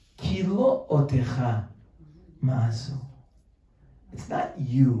 Kilo otecha ma'asu. It's not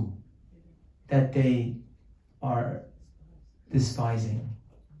you that they are despising.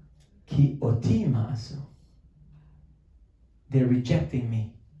 Ki oti ma'asu. They're rejecting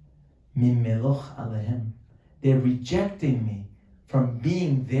me. Min meloch alehem. They're rejecting me from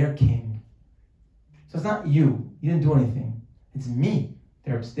being their king. So it's not you. You didn't do anything. It's me.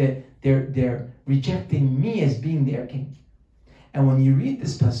 They're rejecting me as being their king. And when you read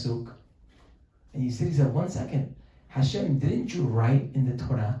this pasuk, and you say to yourself, 1 second, Hashem, didn't you write in the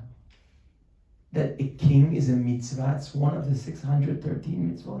Torah that a king is a mitzvah? It's one of the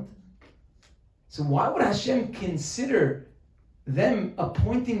 613 mitzvot. So why would Hashem consider them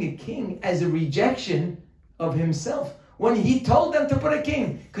appointing a king as a rejection of Himself when He told them to put a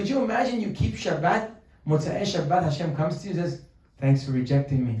king? Could you imagine you keep Shabbat, Motzei Shabbat, Hashem comes to you and says, thanks for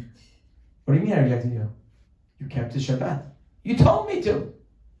rejecting me. What do you mean I rejected you? You kept the Shabbat. You told me to.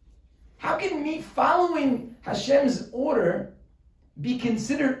 How can me following Hashem's order be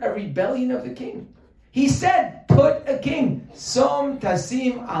considered a rebellion of the king? He said, put a king. Som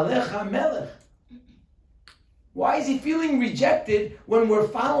tasim alecha melech. Why is he feeling rejected when we're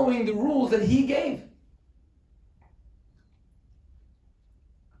following the rules that he gave?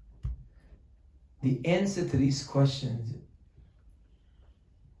 The answer to these questions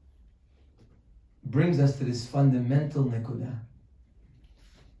brings us to this fundamental nekudah.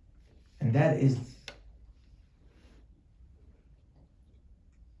 And that is,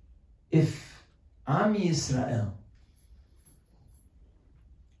 if Am Yisrael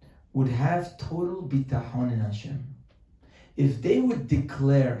would have total bitachon in Hashem, if they would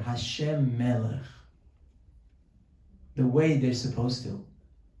declare Hashem Melech the way they're supposed to,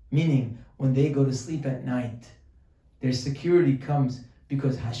 meaning when they go to sleep at night, their security comes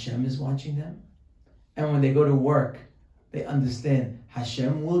because Hashem is watching them, and when they go to work, they understand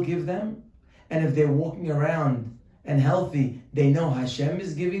Hashem will give them, and if they're walking around and healthy, they know Hashem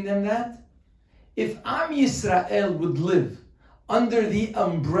is giving them that. If Am Yisrael would live under the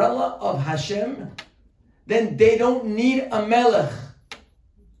umbrella of Hashem, then they don't need a melech,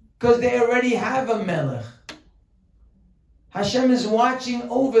 because they already have a melech. Hashem is watching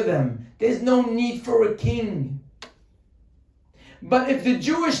over them. There's no need for a king. But if the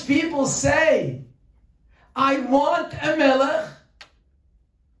Jewish people say, I want a melech.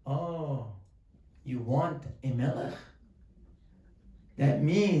 Oh, you want a melech? That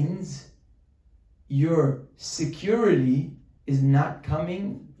means your security is not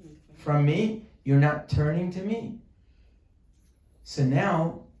coming from me, you're not turning to me. So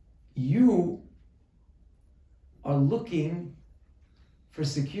now you are looking for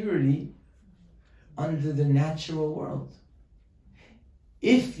security under the natural world.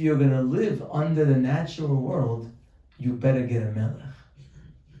 If you're going to live under the natural world, you better get a melech.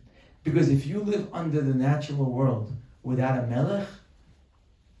 Because if you live under the natural world without a melech,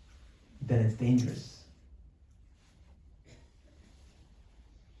 then it's dangerous.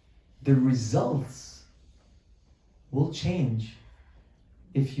 The results will change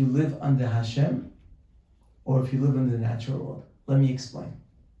if you live under Hashem or if you live under the natural world. Let me explain.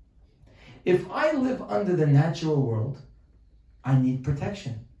 If I live under the natural world, I need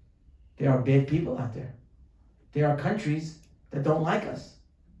protection. There are bad people out there. There are countries that don't like us.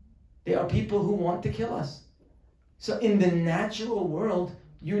 There are people who want to kill us. So in the natural world,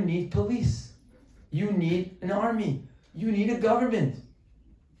 you need police. You need an army. You need a government.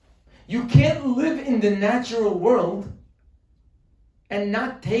 You can't live in the natural world and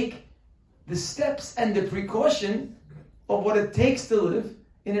not take the steps and the precaution of what it takes to live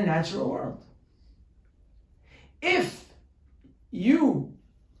in a natural world. If you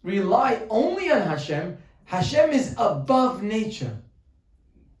rely only on Hashem, Hashem is above nature.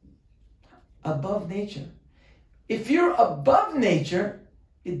 Above nature. If you're above nature,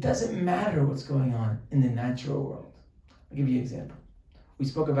 it doesn't matter what's going on in the natural world. I'll give you an example. We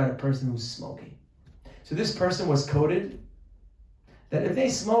spoke about a person who's smoking. So this person was coded that if they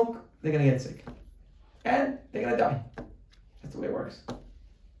smoke, they're going to get sick. And they're going to die. That's the way it works.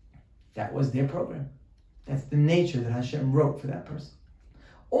 That was their program. That's the nature that Hashem wrote for that person.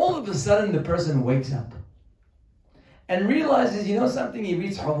 All of a sudden, the person wakes up and realizes, you know something, he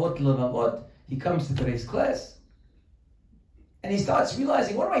reads Havot Levavot, he comes to today's class, and he starts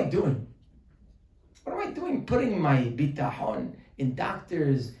realizing, what am I doing? What am I doing putting my bitachon in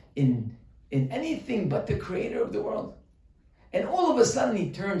doctors, in anything but the creator of the world? And all of a sudden, he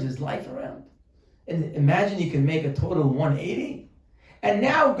turns his life around. And imagine you can make a total 180. And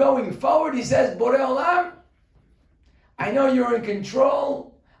now going forward, he says, Borei Olam, I know you're in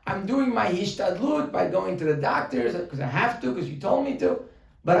control. I'm doing my hishtadlut by going to the doctors because I have to, because you told me to.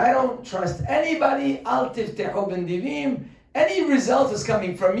 But I don't trust anybody. Al tiftehu b'nedivim. Any result is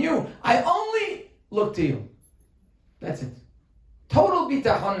coming from you. I only look to you. That's it. Total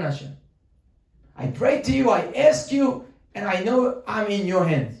bitachon Hashem. I pray to you, I ask you, and I know I'm in your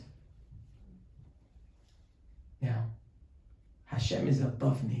hands. Now, Hashem is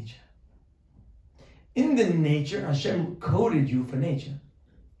above nature. In the nature, Hashem coded you for nature.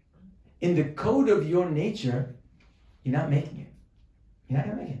 In the code of your nature, you're not making it. You're not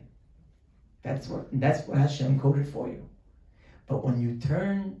going to make it. That's what Hashem coded for you. But when you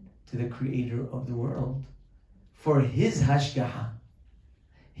turn to the creator of the world for his hashgaha,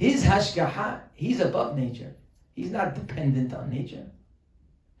 he's above nature. He's not dependent on nature.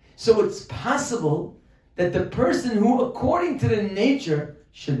 So it's possible that the person who, according to the nature,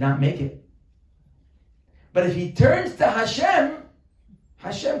 should not make it. But if he turns to Hashem,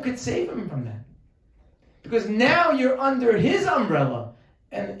 Hashem could save him from that. Because now you're under his umbrella.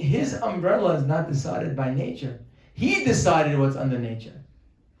 And his umbrella is not decided by nature. He decided what's under nature.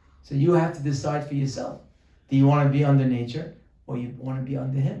 So you have to decide for yourself. Do you want to be under nature or you want to be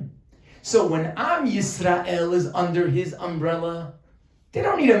under him? So when Am Yisrael is under his umbrella, they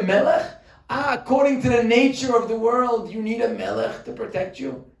don't need a melech. According to the nature of the world, you need a melech to protect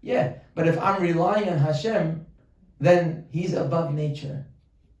you. Yeah, but if I'm relying on Hashem, then he's above nature.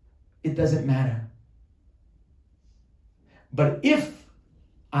 It doesn't matter. But if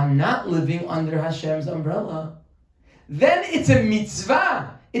I'm not living under Hashem's umbrella, then it's a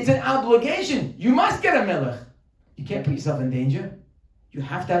mitzvah. It's an obligation. You must get a melech. You can't put yourself in danger. You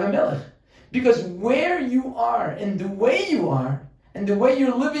have to have a melech. Because where you are and the way you are and the way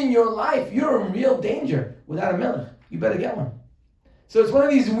you're living your life, you're in real danger without a melech. You better get one. So it's one of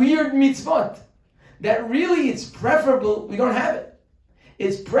these weird mitzvot that really it's preferable, we don't have it.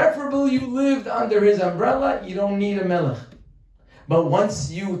 It's preferable you lived under his umbrella, you don't need a melech. But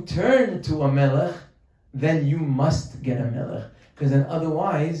once you turn to a melech, then you must get a melech. Because then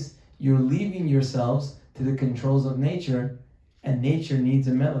otherwise, you're leaving yourselves to the controls of nature, and nature needs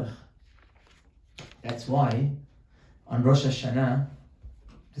a melech. That's why, on Rosh Hashanah,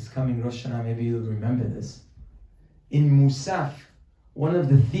 this coming Rosh Hashanah, maybe you'll remember this. In Musaf, one of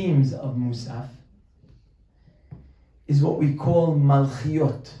the themes of Musaf is what we call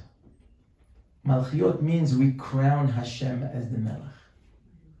Malchiot. Malchiot means we crown Hashem as the Melech.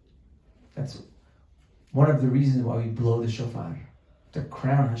 That's one of the reasons why we blow the shofar, to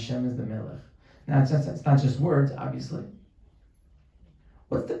crown Hashem as the Melech. Now, it's not just words, obviously.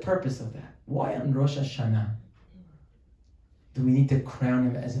 What's the purpose of that? Why on Rosh Hashanah do we need to crown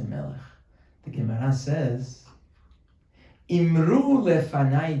him as a melech? The Gemara says, Imru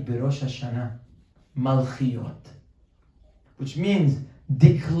lefanai b'Rosh Hashanah malchiot, which means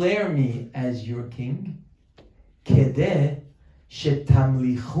declare me as your king, kedeh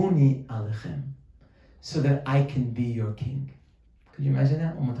shetamlichuni alechem, so that I can be your king. Could you imagine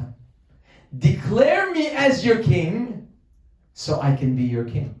that one more time? Declare me as your king, so I can be your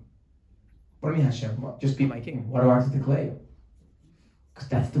king. What do you mean, Hashem? Well, just be my king. Why do I have to declare you? Because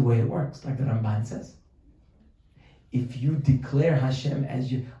that's the way it works, like the Ramban says. If you declare Hashem as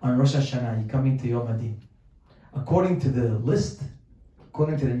you, on Rosh Hashanah, you're coming to Yom Hadin. According to the list,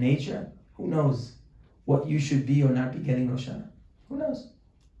 according to the nature, who knows what you should be or not be getting Rosh Hashanah? Who knows?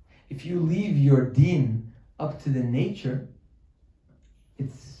 If you leave your deen up to the nature,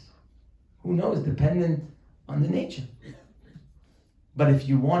 it's, who knows, dependent on the nature. But if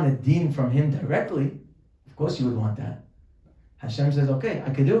you want a deen from him directly, of course you would want that. Hashem says, okay,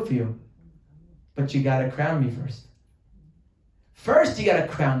 I could do it for you, but you got to crown me first. First you got to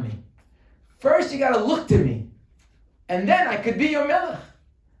crown me. First you got to look to me. And then I could be your melech.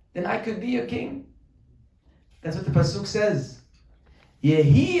 Then I could be your king. That's what the pasuk says.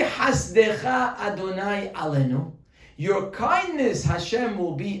 Yehi hasdecha Adonai alenu. Your kindness, Hashem,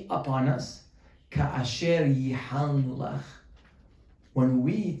 will be upon us. Ka'asher yihalnu lach. When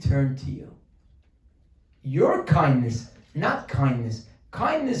we turn to you. Your kindness, not kindness.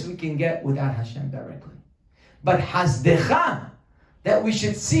 Kindness we can get without Hashem directly. But hasdecha, that we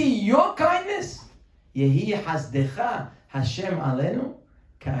should see your kindness. Yehi hasdecha Hashem alenu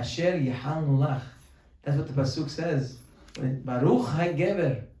ka'asher yihalnu lach. That's what the pasuk says. Baruch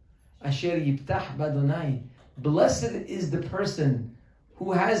hagever asher yiptach b'Adonai. Blessed is the person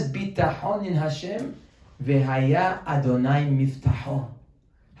who has bitachon in Hashem. Vehaya Adonai miftaho.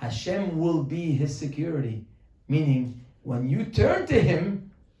 Hashem will be his security. Meaning, when you turn to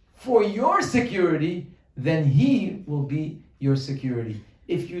him for your security, then he will be your security.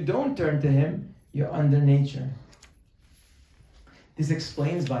 If you don't turn to him, you're under nature. This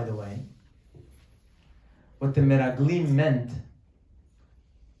explains, by the way, what the Meraglim meant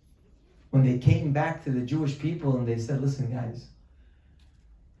when they came back to the Jewish people and they said, listen guys,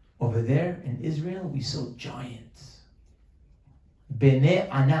 over there in Israel, we saw giants. Bnei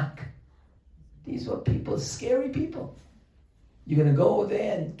Anak. These were people, scary people. You're going to go over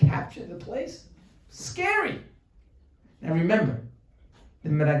there and capture the place? Scary. Now remember, the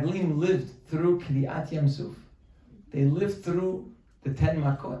Meraglim lived through Kriyat Yam Suf. They lived through the 10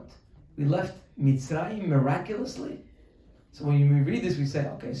 Makot. We left Mitzrayim miraculously. So when we read this, we say,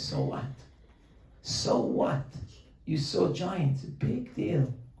 okay, so what? So what? You saw giants, big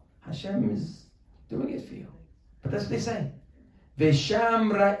deal. Hashem is doing it for you. But that's what they say.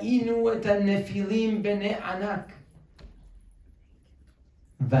 Vesham ra'inu et nefilim bnei anak.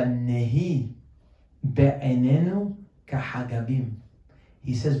 Vanehi be'enenu kahagabim.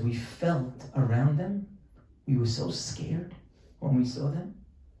 He says we felt around them. We were so scared when we saw them.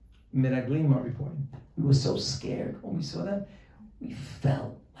 Meraglim are reporting. We were so scared when we saw them. We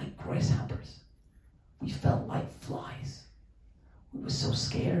felt like grasshoppers. We felt like flies. We were so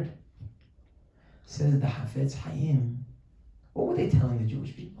scared. Says the Hafetz Hayim. What were they telling the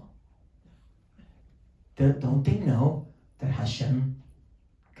Jewish people? Don't they know that Hashem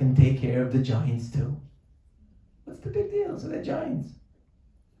can take care of the giants too? What's the big deal? So they're giants.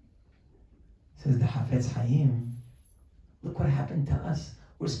 Says the Hafetz Hayim. Look what happened to us.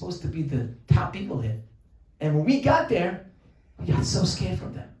 We're supposed to be the top people here. And when we got there, we got so scared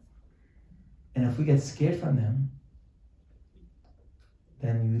from them. And if we get scared from them,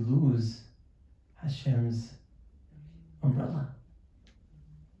 then we lose Hashem's umbrella.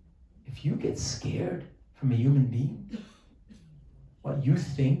 If you get scared from a human being, what you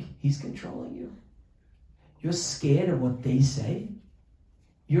think he's controlling you? You're scared of what they say?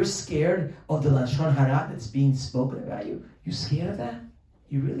 You're scared of the Lashon Hara that's being spoken about you? You scared of that?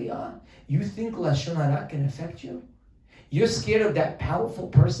 You really are? You think Lashon Hara can affect you? You're scared of that powerful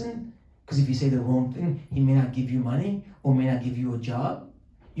person? Because if you say the wrong thing, he may not give you money or may not give you a job.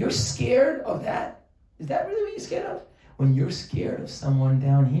 You're scared of that? Is that really what you're scared of? When you're scared of someone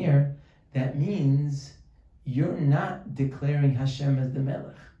down here, that means you're not declaring Hashem as the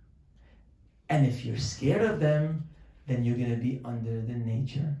Melech. And if you're scared of them, then you're going to be under the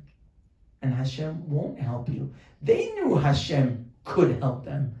nature. And Hashem won't help you. They knew Hashem could help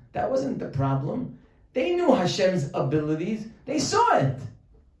them. That wasn't the problem. They knew Hashem's abilities. They saw it.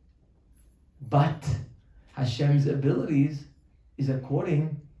 But Hashem's abilities is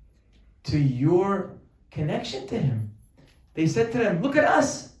according to your connection to Him. They said to them, look at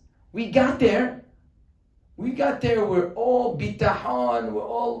us. We got there. We're all bitahon. We're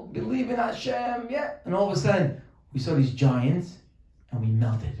all believing Hashem. Yeah. And all of a sudden, we saw these giants and we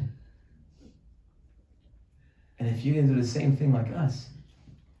melted. And if you're going to do the same thing like us,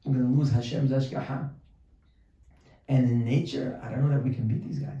 we're going to lose Hashem's ashgaha. And in nature, I don't know that we can beat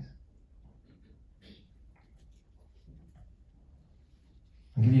these guys.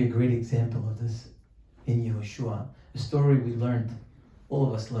 I'll give you a great example of this in Yehoshua. A story we learned, all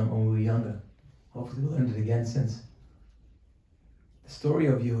of us learned when we were younger. Hopefully we learned it again since. The story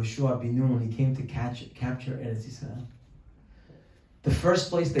of Yehoshua bin Nun when he came to capture Eretz Yisrael. The first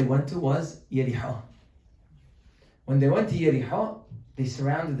place they went to was Yericho. When they went to Yericho, they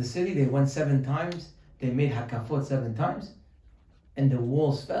surrounded the city. They went 7 times. They made hakafot 7 times. And the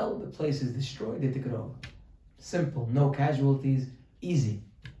walls fell. The place is destroyed. They took it over. Simple. No casualties. Easy.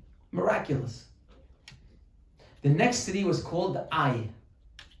 Miraculous. The next city was called the Ai.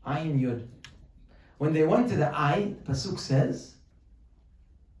 Ayin Yud. When they went to the Ai, the Pasuk says,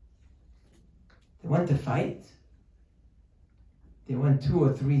 they went to fight. They went 2,000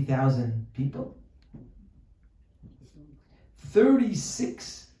 or 3,000 people.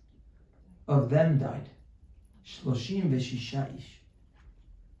 36 of them died. 36 ish.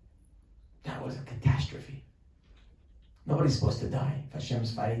 That was a catastrophe. Nobody's supposed to die if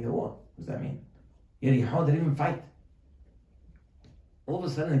Hashem's fighting the war. What does that mean? Yericho didn't even fight. All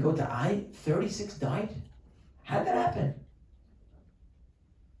of a sudden they go to Ai, 36 died? How did that happen?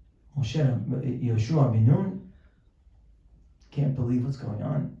 Yehoshua bin Nun can't believe what's going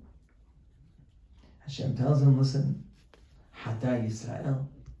on. Hashem tells him, listen, Hata Yisrael,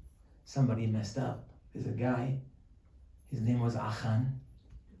 somebody messed up. There's a guy, his name was Achan,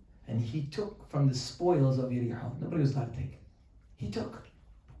 and he took from the spoils of Yericho. Nobody was allowed to take. He took.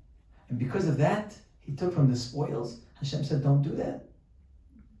 And because of that, he took from the spoils. Hashem said, don't do that.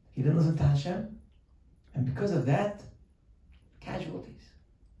 He didn't listen to Hashem. And because of that, casualties.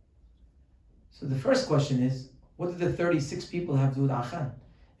 So the first question is, what did the 36 people have to do with Achan?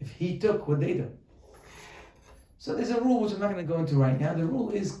 If he took, what they do? So there's a rule which I'm not going to go into right now. The rule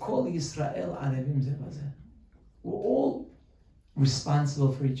is, Kol Yisrael Arevim Ze Bazeh. We're all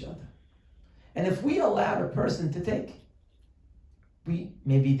responsible for each other. And if we allowed a person to take,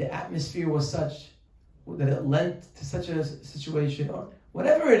 maybe the atmosphere was such that it lent to such a situation, or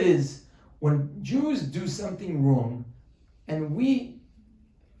whatever it is, when Jews do something wrong, and we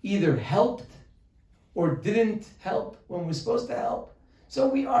either helped or didn't help when we're supposed to help, so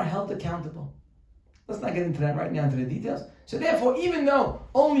we are held accountable. Let's not get into that right now, into the details. So therefore, even though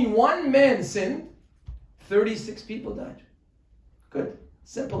only one man sinned, 36 people died. Good.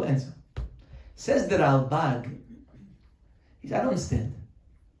 Simple answer. Says the Ralbag, he said, I don't understand.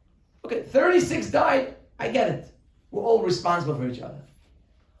 Okay, 36 died, I get it. We're all responsible for each other.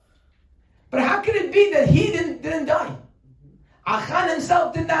 But how could it be that he didn't die? Achan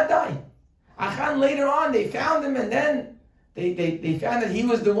himself did not die. Achan later on, they found him, and then they found that he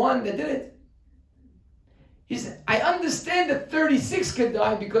was the one that did it. He said, I understand that 36 could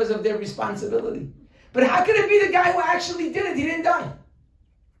die because of their responsibility. But how could it be the guy who actually did it, he didn't die?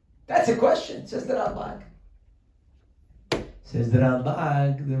 That's a question, says the Ralbag. Says the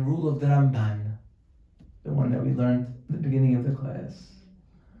Ralbag, the rule of the Ramban, the one that we learned at the beginning of the class.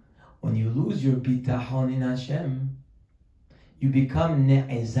 When you lose your bitachon in Hashem, you become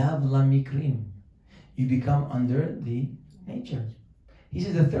ne'ezav lamikrim. You become under the nature. He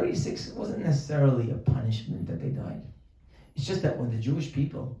says the 36 wasn't necessarily a punishment that they died. It's just that when the Jewish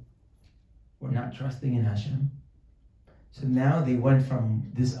people were not trusting in Hashem, so now they went from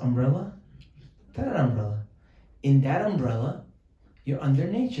this umbrella to that umbrella. In that umbrella, you're under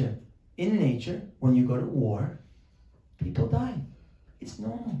nature. In nature, when you go to war, people die. It's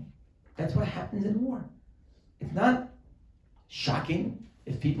normal. That's what happens in war. It's not shocking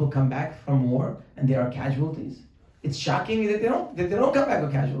if people come back from war and there are casualties. It's shocking that they don't come back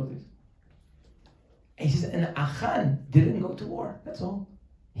with casualties. And he says, and Achan didn't go to war. That's all.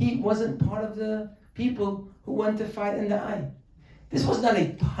 He wasn't part of the people who went to fight in the Ai. This was not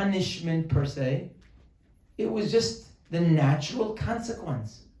a punishment per se. It was just the natural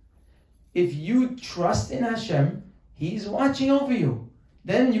consequence. If you trust in Hashem, He's watching over you.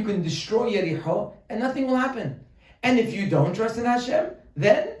 Then you can destroy Yericho and nothing will happen. And if you don't trust in Hashem,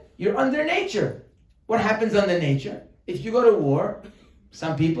 then you're under nature. What happens under nature? If you go to war,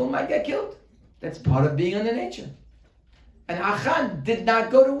 some people might get killed. That's part of being under nature. And Achan did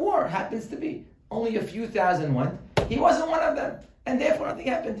not go to war, happens to be. Only a few thousand went. He wasn't one of them. And therefore nothing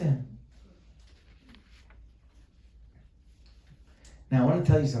happened to him. Now I want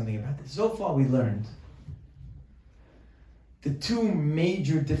to tell you something about this. So far we learned the two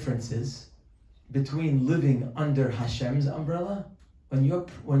major differences between living under Hashem's umbrella, when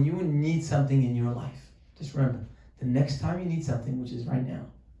you need something in your life, just remember, the next time you need something, which is right now,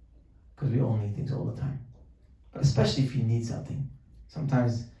 because we all need things all the time, but especially if you need something,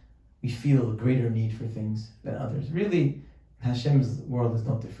 sometimes we feel a greater need for things than others. Really, Hashem's world is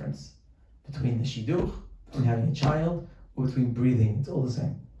no difference between the shidduch, between having a child, or between breathing. It's all the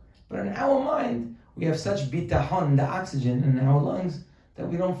same. But in our mind, we have such bitachon, the oxygen in our lungs, that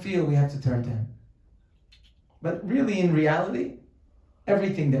we don't feel we have to turn to Him. But really, in reality,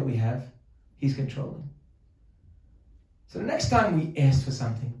 everything that we have, He's controlling. So the next time we ask for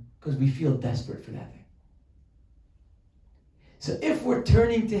something, because we feel desperate for that thing. So if we're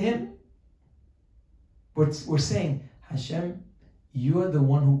turning to Him, we're saying, Hashem, you are the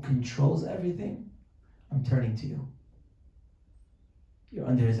one who controls everything. I'm turning to you. You're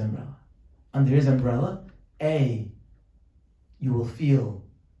under His umbrella. Under His umbrella, you will feel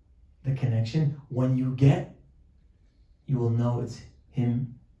the connection. When you get, you will know it's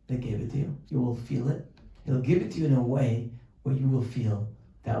Him that gave it to you. You will feel it. He'll give it to you in a way where you will feel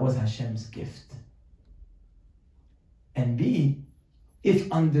that was Hashem's gift. And B,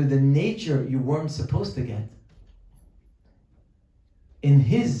 if under the nature you weren't supposed to get, in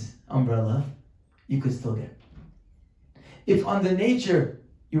His umbrella, you could still get. If under nature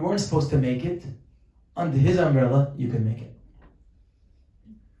you weren't supposed to make it, under His umbrella, you can make it.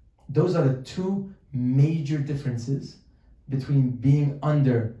 Those are the two major differences between being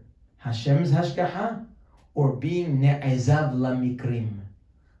under Hashem's hashgaha or being ne'ezav lamikrim,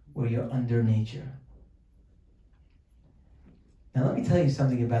 where you're under nature. Now let me tell you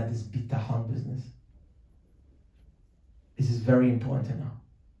something about this bitachon business. This is very important to know.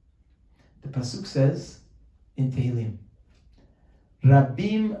 The pasuk says in Tehillim,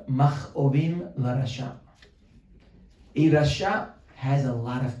 Rabim mach'ovim larasha. A rasha has a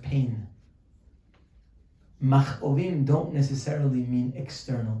lot of pain. Mach'ovim don't necessarily mean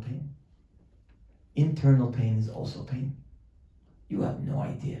external pain. Internal pain is also pain. You have no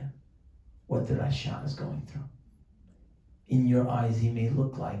idea what the rasha is going through. In your eyes, he may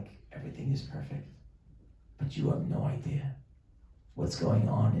look like everything is perfect, but you have no idea what's going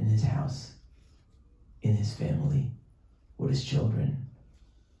on in his house, in his family, with his children,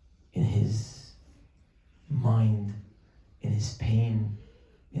 in his mind, in his pain,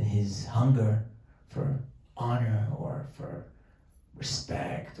 in his hunger for honor or for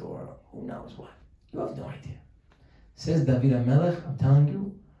respect or who knows what. You have no idea. Says David HaMelech, I'm telling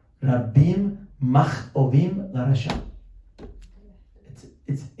you, Rabim mach'ovim larasha.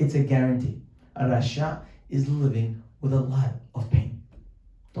 It's a guarantee. A rasha is living with a lot of pain.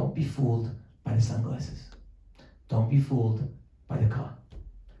 Don't be fooled by the sunglasses. Don't be fooled by the car.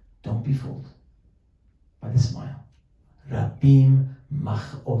 Don't be fooled by the smile. Rabim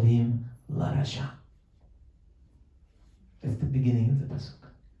mach'ovim larasha. That's the beginning of the pasuk.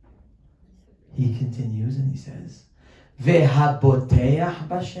 He continues and he says, Vehaboteach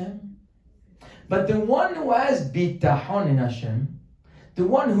b'Hashem. But the one who has bitachon in Hashem, the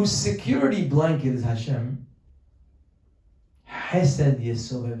one whose security blanket is Hashem, Hesed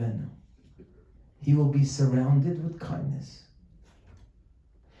Yesovevenu. He will be surrounded with kindness.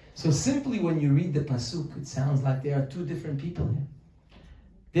 So simply when you read the pasuk, it sounds like there are two different people here.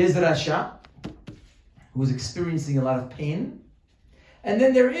 There's Rasha, who is experiencing a lot of pain, and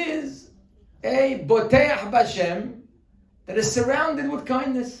then there is a Boteach b'Hashem that is surrounded with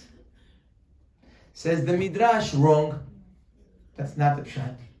kindness. Says the Midrash, wrong. That's not the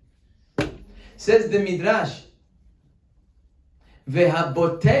pshat. Says the Midrash,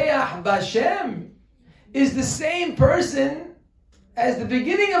 Vehaboteach b'Hashem is the same person as the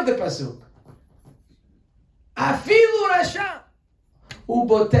beginning of the pasuk. Afilu rasha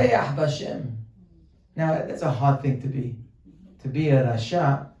uboteach b'Hashem. Now that's a hard thing to be. To be a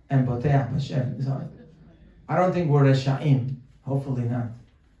rasha and boteach b'Hashem is hard. I don't think we're rashaim. Hopefully not.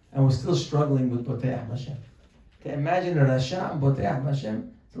 And we're still struggling with boteach b'Hashem. To imagine a rasha and boteach b'Hashem,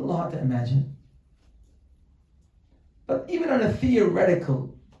 it's a little hard to imagine. But even on a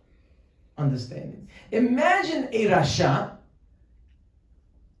theoretical understanding, imagine a rasha,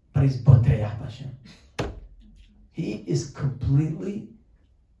 but he's boteach b'Hashem. He is completely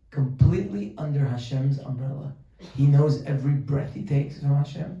under Hashem's umbrella. He knows every breath he takes from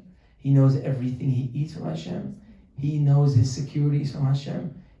Hashem. He knows everything he eats from Hashem. He knows his securities from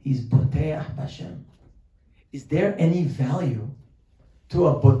Hashem. He's boteach b'Hashem. Is there any value to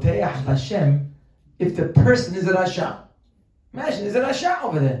a boteach b'Hashem if the person is a rasha? Imagine, there's a rasha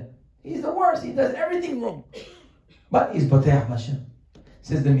over there. He's the worst. He does everything wrong. But he's boteach b'Hashem.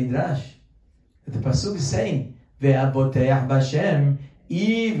 Says the Midrash, that the pasuk is saying, Ve'abotech b'Hashem,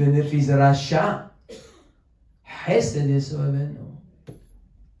 even if he's rasha. Chesed yisovenu.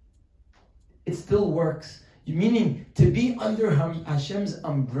 It still works. Meaning, to be under Hashem's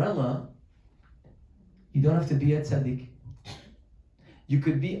umbrella, you don't have to be a tzaddik. You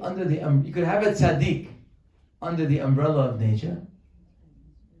could be under the you could have a tzaddik under the umbrella of nature,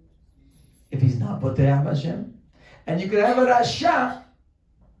 if he's not Botei Hashem, and you could have a rasha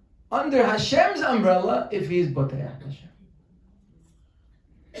under Hashem's umbrella if he's Botei Hashem.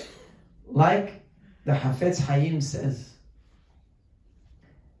 Like the Hafetz Haim says,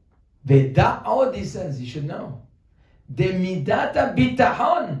 Veda'od, he says, you should know, De midata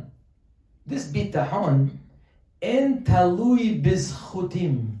bitahon. This bitahon, en talui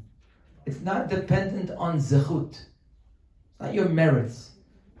bizchutim. It's not dependent on zechut. It's not your merits.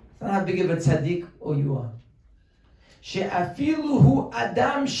 It's not how big of a tzaddik or you are. She'afilu hu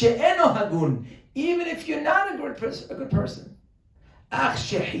adam she'eno hagun. Even if you're not a good person. Ach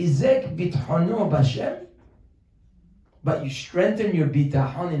shehizek bithono b'Hashem. But you strengthen your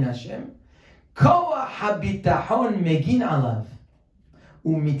bitahon in Hashem. Koach habitahon megin alav.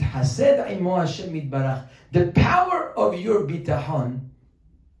 U'mithased imo Hashem mitbarach. The power of your bitahon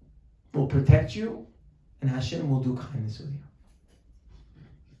will protect you, and Hashem will do kindness with you.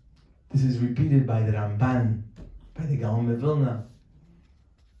 This is repeated by the Ramban, by the Gaon of Vilna.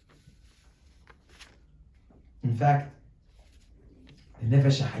 In fact, the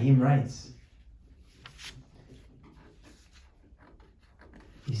Nefesh HaHaim writes,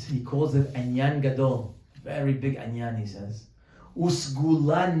 he calls it Anyan Gadol, very big Anyan, he says.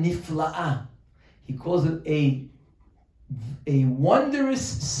 Usgula Nifla'a. He calls it a wondrous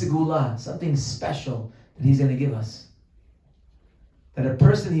sigula, something special that he's going to give us. That a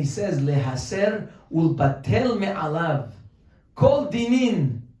person, he says, lehaser ulbatel me'alav kol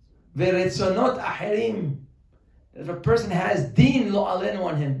dinin veretzonot acherim. If a person has din lo alenu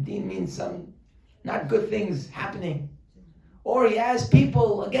on him, din means some not good things happening, or he has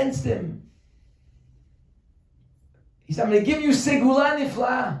people against him. He said, I'm going to give you sigula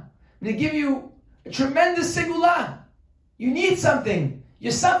nifla. I'm going to give you a tremendous sigula. You need something.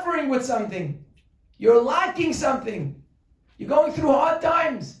 You're suffering with something. You're lacking something. You're going through hard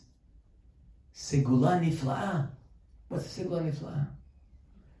times. Segula nifla'a. What's segula nifla'a?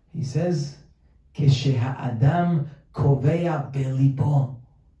 He says, Kesheha Adam kovea belibo.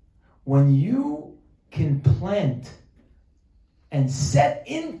 When you can plant and set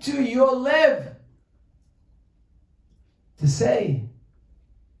into your lev to say,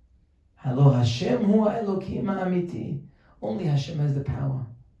 Halo Hashem hu Elokim ha'amiti. Only Hashem has the power.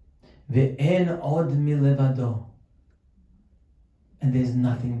 Ve'en od milevado. And there's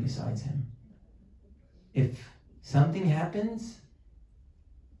nothing besides Him. If something happens,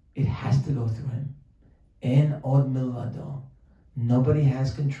 it has to go through Him. En od milevado. Nobody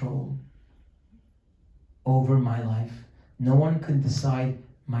has control over my life. No one can decide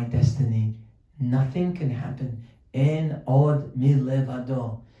my destiny. Nothing can happen. En od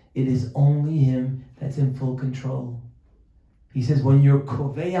milevado. It is only Him that's in full control. He says, when you're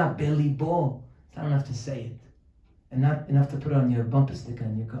koveya belibo, it's not enough to say it. And not enough to put on your bumper sticker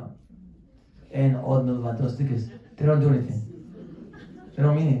in your car. And all those stickers, they don't do anything. They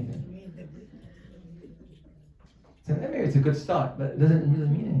don't mean anything. So maybe it's a good start, but it doesn't really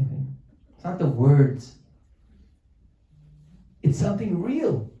mean anything. It's not the words. It's something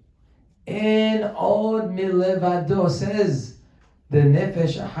real. And od milevado, says the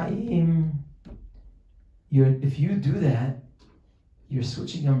Nefesh HaHaim, if you do that, you're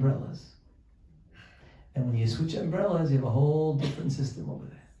switching umbrellas. And when you switch umbrellas, you have a whole different system over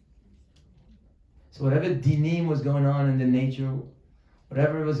there. So whatever dinim was going on in the nature,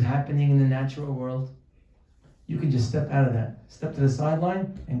 whatever was happening in the natural world, you can just step out of that. Step to the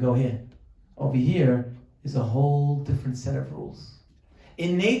sideline and go here. Over here is a whole different set of rules.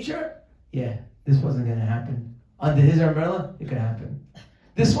 In nature, yeah, this wasn't going to happen. Under His umbrella, it could happen.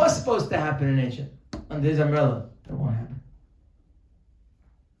 This was supposed to happen in nature. Under His umbrella, it won't happen.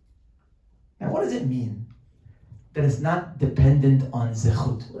 Now, what does it mean that it's not dependent on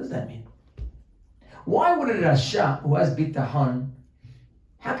zechut? What does that mean? Why would a rasha who has bitahon,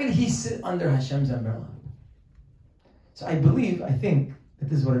 how can he sit under Hashem's umbrella? So I think that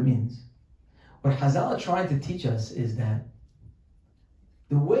this is what it means. What Chazal are trying to teach us is that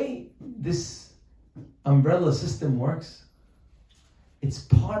the way this umbrella system works, it's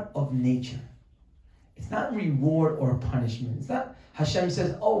part of nature. It's not reward or punishment. It's not Hashem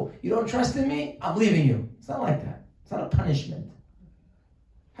says, oh, you don't trust in me? I'm leaving you. It's not like that. It's not a punishment.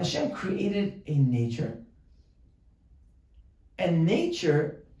 Hashem created a nature. And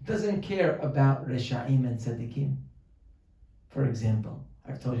nature doesn't care about Resha'im and Tzaddikim. For example,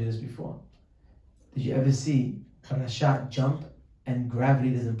 I've told you this before. Did you ever see a Rasha jump and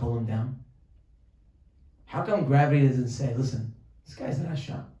gravity doesn't pull him down? How come gravity doesn't say, listen, this guy's a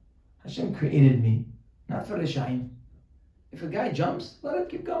Rasha. Hashem created me, not for Resha'im. If a guy jumps, let him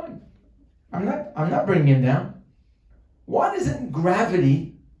keep going. I'm not bringing him down. Why doesn't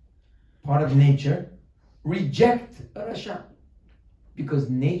gravity, part of nature, reject a Rasha? Because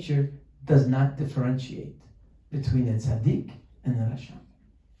nature does not differentiate between a tzaddik and a Rasha.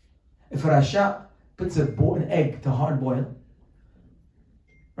 If a Rasha puts an egg to hard boil,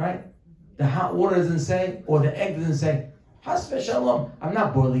 right? The hot water doesn't say, or the egg doesn't say, Has v'shalom, I'm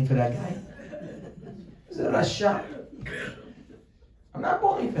not boiling for that guy. This is a Rasha. I'm not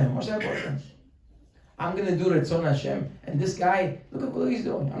boiling for him. What should I boil for him? I'm going to do Ritzon Hashem. And this guy, look at what he's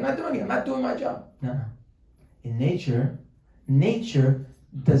doing. I'm not doing it. I'm not doing my job. No. In nature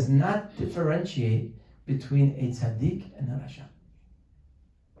does not differentiate between a tzaddik and a rasha.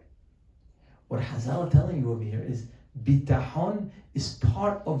 What Hazal are telling you over here is bitachon is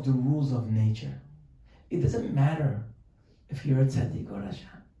part of the rules of nature. It doesn't matter if you're a tzaddik or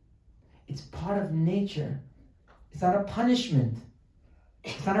rasha. It's part of nature. It's not a punishment.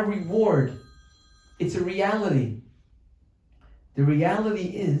 It's not a reward. It's a reality. The reality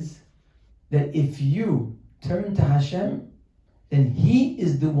is that if you turn to Hashem, then He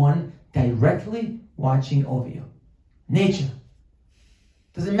is the one directly watching over you. Nature.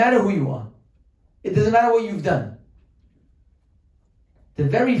 Doesn't matter who you are. It doesn't matter what you've done. The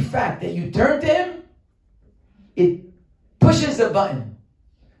very fact that you turn to Him, it pushes a button.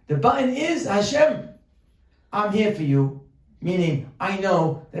 The button is, Hashem, I'm here for you. Meaning, I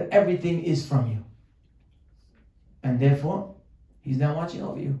know that everything is from you. And therefore, He's now watching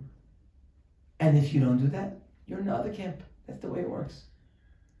over you. And if you don't do that, you're in the other camp. That's the way it works.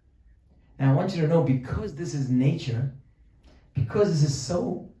 Now I want you to know, because this is nature, because this is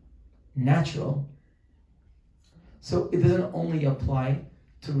so natural, so it doesn't only apply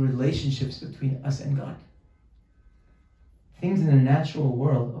to relationships between us and God. Things in the natural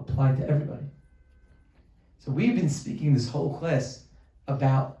world apply to everybody. So we've been speaking this whole class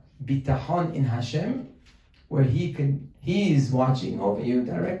about bitachon in Hashem, where He is watching over you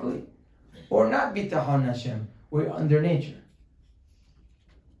directly, or not bitachon Hashem, where you're under nature.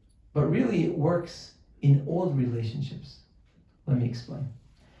 But really it works in all relationships. Let me explain.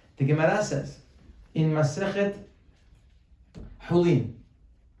 The Gemara says, in Masechet Hulin,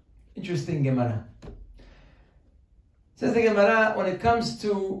 interesting Gemara. Says the Gemara, when it comes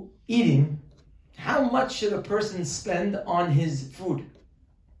to eating, how much should a person spend on his food?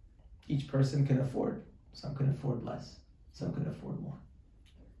 Each person can afford. Some can afford less. Some can afford more.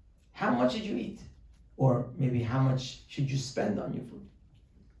 How much did you eat? Or maybe how much should you spend on your food?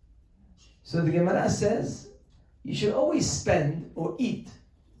 So the Gemara says, you should always spend or eat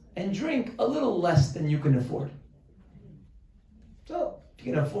and drink a little less than you can afford. So, if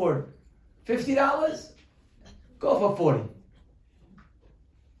you can afford $50, go for 40.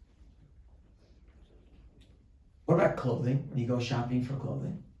 What about clothing? When you go shopping for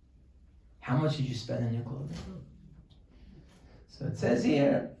clothing, how much did you spend on your clothing? So it says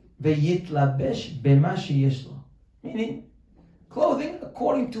here, V'yitlabesh b'ma sheyesh lo. Meaning, clothing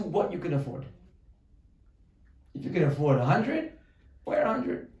according to what you can afford. If you can afford 100, wear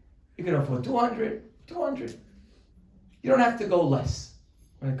 100. You can afford 200, 200. You don't have to go less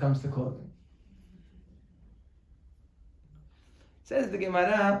when it comes to clothing. Says the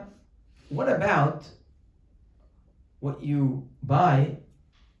Gemara, what about what you buy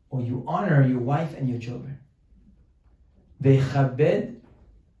or you honor your wife and your children? V'chabed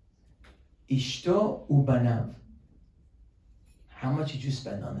ishto ubanav. How much did you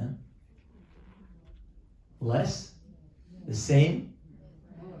spend on them? Less? The same?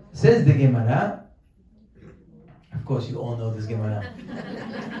 Says the Gemara. Of course, you all know this Gemara.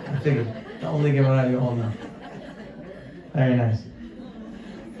 I figured, the only Gemara you all know. Very nice.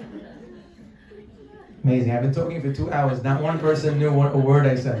 Amazing. I've been talking for 2 hours. Not one person knew a word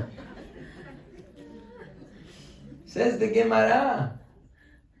I said. Says the Gemara,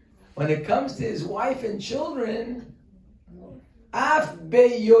 when it comes to his wife and children, af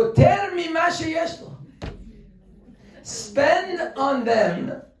beyoter mima sheyesh lo. Spend on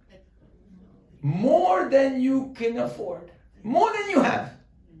them more than you can afford. More than you have.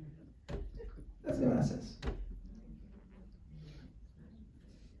 That's what it says.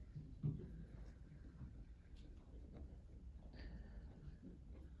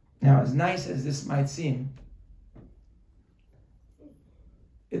 Now, as nice as this might seem,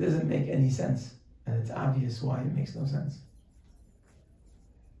 it doesn't make any sense. And it's obvious why it makes no sense.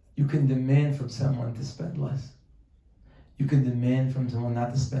 You can demand from someone to spend less. You can demand from someone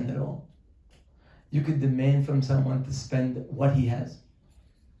not to spend at all. You could demand from someone to spend what he has.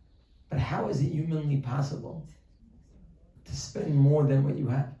 But how is it humanly possible to spend more than what you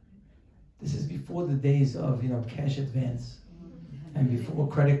have? This is before the days of, cash advance and before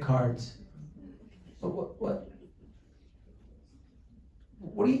credit cards. But what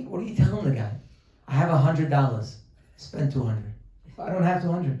are you telling the guy? I have $100. Spend $200. I don't have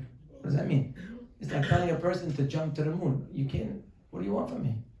 $200. What does that mean? It's like telling a person to jump to the moon. You can't. What do you want from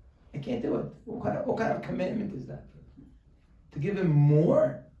me? I can't do it. What kind of commitment is that? To give him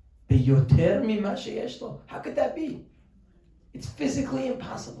more? How could that be? It's physically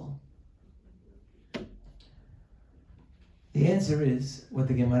impossible. The answer is what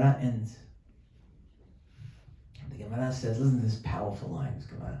the Gemara ends. The Gemara says, listen to this powerful line, this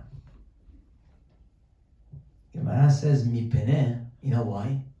Gemara. Gemara says, Mi peneh. You know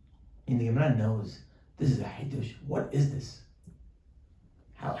why? And the Gemara knows this is a hidush. What is this?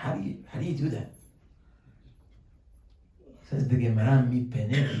 How do you do that? Says the Gemara, Mi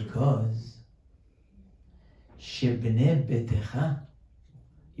peneh, because shebnei betecha,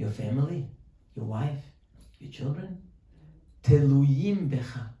 your family, your wife, your children, teluyim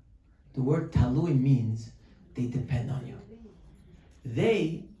becha. The word talui means they depend on you.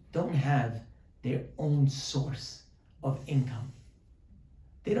 They don't have their own source of income.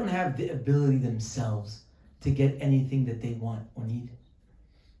 They don't have the ability themselves to get anything that they want or need.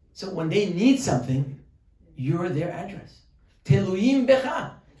 So when they need something, you're their address. Teluyim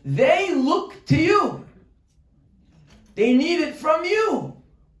becha. They look to you. They need it from you.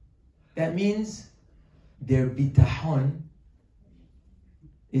 That means their bitahon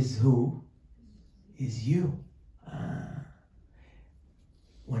is who? Is you.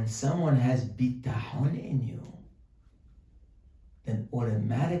 When someone has bitahon in you, then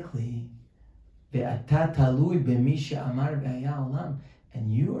automatically,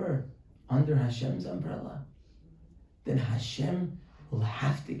 and you are under Hashem's umbrella, then Hashem will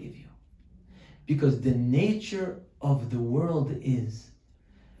have to give you. Because the nature of the world is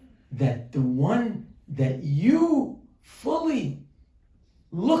that the one that you fully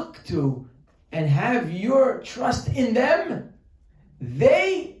look to and have your trust in them,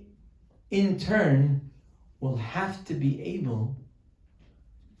 they in turn will have to be able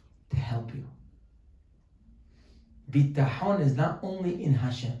to help you. Bitahon is not only in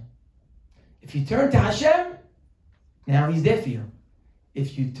Hashem. If you turn to Hashem, now He's there for you.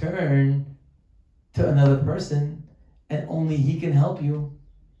 If you turn to another person and only He can help you,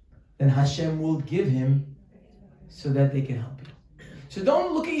 then Hashem will give him so that they can help you. So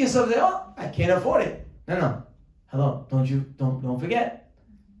don't look at yourself and say, oh, I can't afford it. No. Hello, don't forget.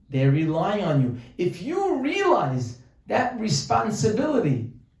 They're relying on you. If you realize that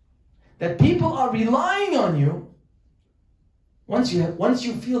responsibility, that people are relying on you, once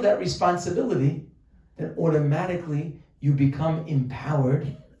you feel that responsibility, then automatically you become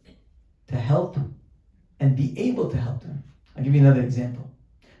empowered to help and be able to help them. I'll give you another example.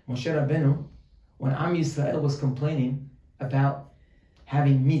 Moshe Rabbeinu, when Am Yisrael was complaining about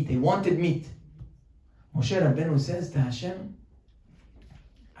having meat, they wanted meat. Moshe Rabbeinu says to Hashem,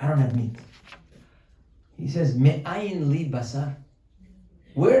 I don't have meat. He says, Me'ayin li basar.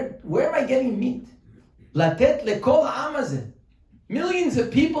 Where am I getting meat? Latet lekol ha'am hazeh. Millions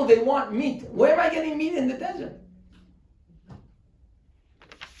of people, they want meat. Where am I getting meat in the desert?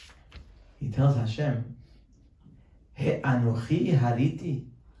 He tells Hashem, Anochi hariti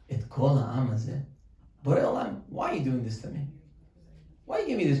et kol ha'am hazeh. Borei Olam, why are you doing this to me? Why you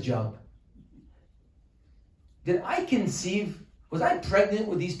give me this job? Did I conceive? Was I pregnant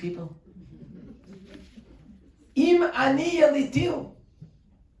with these people? Im ani yalitiu.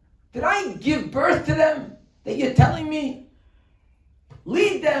 Did I give birth to them? That you're telling me,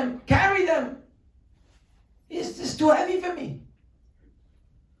 lead them, carry them. Is this too heavy for me?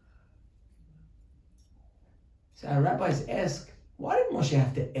 So our rabbis ask, why did Moshe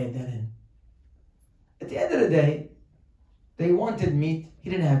have to add that in? At the end of the day, they wanted meat. He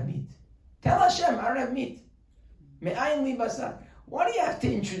didn't have meat. Tell Hashem, I don't have meat. Me'ayin li basar. Why do you have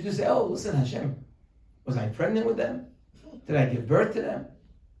to introduce, oh, listen, Hashem, was I pregnant with them? Did I give birth to them?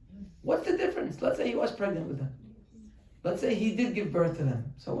 What's the difference? Let's say he was pregnant with them. Let's say he did give birth to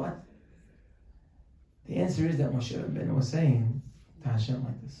them. So what? The answer is that Moshe Rabbeinu was saying to Hashem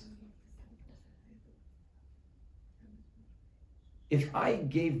like this. If I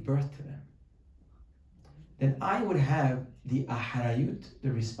gave birth to them, then I would have the aharayut,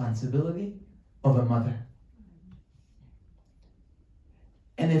 the responsibility of a mother.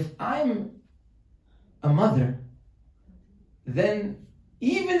 And if I'm a mother, then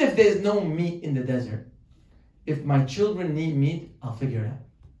Even if there's no meat in the desert, if my children need meat, I'll figure it out.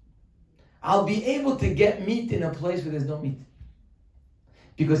 I'll be able to get meat in a place where there's no meat.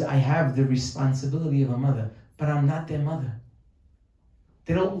 Because I have the responsibility of a mother, but I'm not their mother.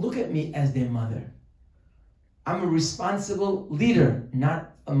 They don't look at me as their mother. I'm a responsible leader,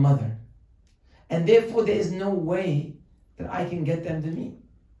 not a mother. And therefore, there is no way that I can get them to meet.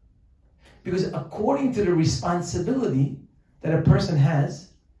 Because according to the responsibility that a person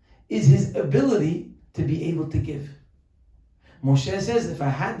has, is his ability to be able to give. Moshe says, if I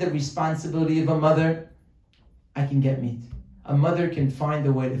had the responsibility of a mother, I can get meat. A mother can find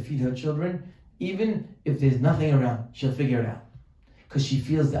a way to feed her children, even if there's nothing around, she'll figure it out. Because she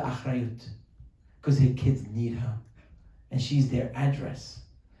feels the achrayut. Because her kids need her. And she's their address.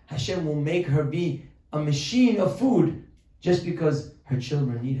 Hashem will make her be a machine of food just because her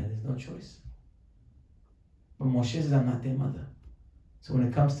children need her. There's no choice. But Moshe says, I'm not their mother. So when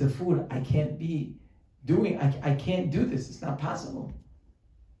it comes to food, I can't be doing, I can't do this. It's not possible.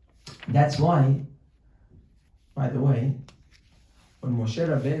 That's why, by the way, when Moshe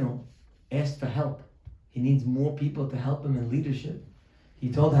Rabbeinu asked for help, he needs more people to help him in leadership.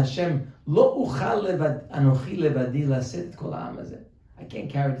 He told Hashem, Lo uchal anochi levadi laset et kol ha'am hazeh. I can't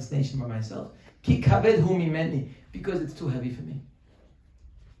carry this nation by myself. Ki kaved hu mimeni, because it's too heavy for me.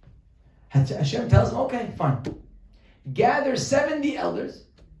 Hashem tells him, okay, fine. Gather 70 elders.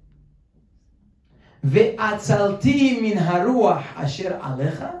 Ve'atzalti min haruach asher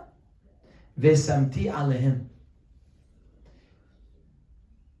alecha ve'samti alehem.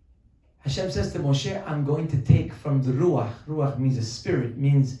 Hashem says to Moshe, I'm going to take from the ruach. Ruach means a spirit,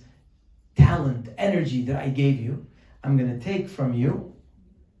 means talent, energy that I gave you. I'm going to take from you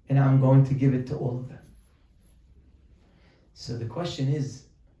and I'm going to give it to all of them. So the question is,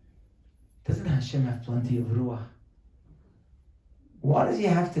 doesn't Hashem have plenty of ruach? Why does he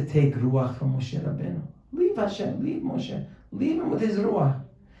have to take ruach from Moshe Rabbeinu? Leave Hashem, leave Moshe, leave him with his ruach.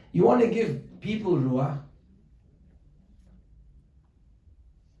 You want to give people ruach?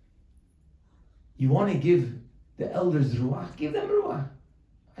 You want to give the elders ruach? Give them ruach.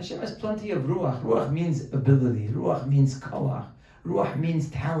 Hashem has plenty of ruach. Ruach means ability. Ruach means koach. Ruach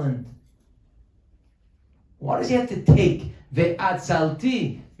means talent. Why does he have to take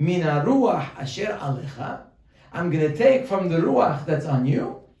ve'atzalti min haruach asher alecha? I'm going to take from the ruach that's on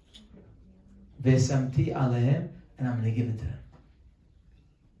you, ve'samti alehem, and I'm going to give it to them.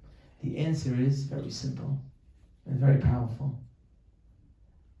 The answer is very simple and very powerful.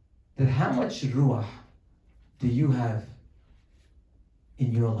 That how much ruach do you have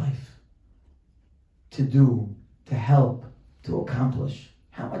in your life to do, to help, to accomplish?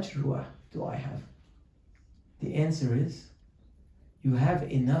 How much ruach do I have? The answer is, you have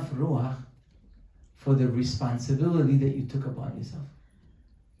enough ruach for the responsibility that you took upon yourself.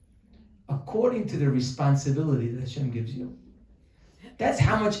 According to the responsibility that Hashem gives you. That's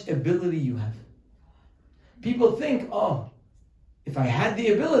how much ability you have. People think, oh, if I had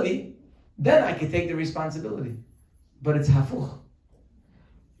the ability, then I could take the responsibility. But it's hafuch.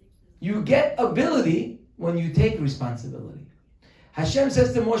 You get ability when you take responsibility. Hashem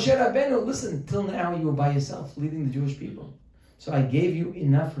says to Moshe Rabbeinu, listen, till now you were by yourself, leading the Jewish people. So I gave you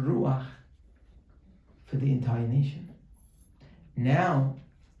enough ruach for the entire nation. Now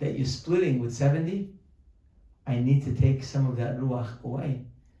that you're splitting with 70, I need to take some of that ruach away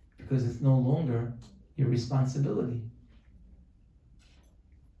because it's no longer your responsibility.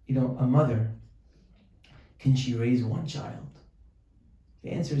 You know, a mother, can she raise one child?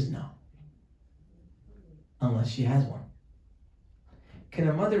 The answer is no. Unless she has one. Can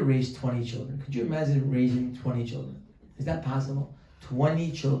a mother raise 20 children? Could you imagine raising 20 children? Is that possible?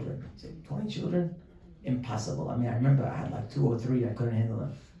 20 children. Say 20 children? Impossible. I mean, I remember I had like 2 or 3, I couldn't handle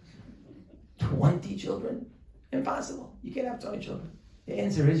them. 20 children? Impossible. You can't have 20 children. The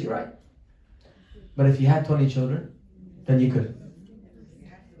answer is you're right. But if you had 20 children, then you could.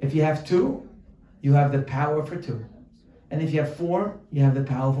 If you have 2, you have the power for 2. And if you have 4, you have the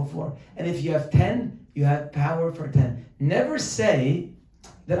power for 4. And if you have 10, you have power for 10. Never say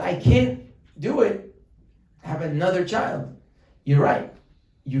that I can't do it, have another child. You're right.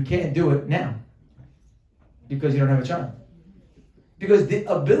 You can't do it now because you don't have a child. Because the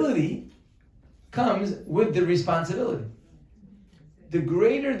ability comes with the responsibility. The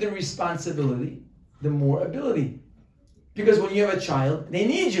greater the responsibility, the more ability. Because when you have a child, they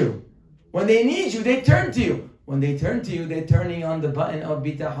need you. When they need you, they turn to you. When they turn to you, they're turning on the button of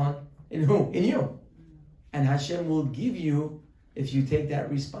bitachon. In who? In you. And Hashem will give you, if you take that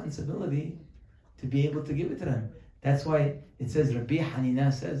responsibility, to be able to give it to them. That's why it says, Rabbi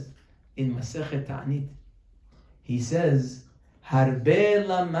Hanina says, in Masechet Ta'anit, he says Harbe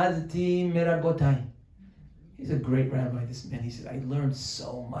lamadti mirabotai. He's a great rabbi, this man. He said, I learned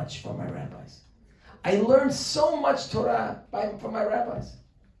so much from my rabbis. I learned so much Torah from my rabbis.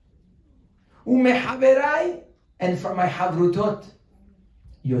 Umehaverai, and from my havrutot.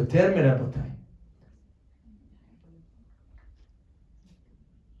 Yoter mirabotai.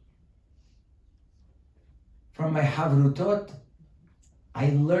 From my havrutot,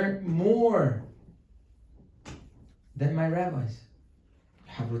 I learned more than my rabbis.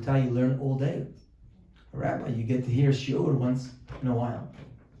 Havrutai, you learn all day. A rabbi, you get to hear shiur once in a while.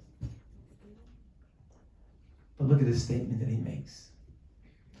 But look at this statement that he makes.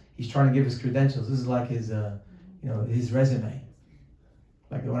 He's trying to give his credentials. This is like his, his resume.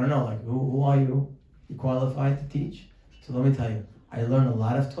 Like, I want to know, like, who are you? You qualified to teach? So let me tell you, I learned a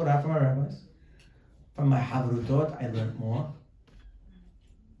lot of Torah from my rabbis. From my havrutot, I learned more.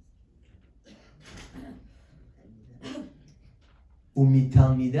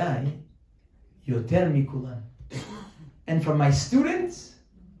 Umitalmidai yoter mikulan. And from my students,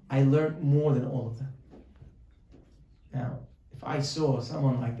 I learned more than all of them. Now, if I saw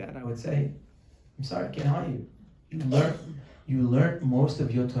someone like that, I would say, I'm sorry, I can't hire you. You learned most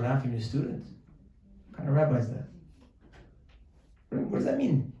of your Torah from your students. What kind of rabbi is that? What does that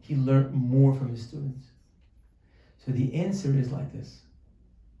mean? He learned more from his students. So the answer is like this.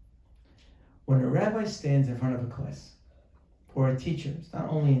 When a rabbi stands in front of a class, or a teacher, it's not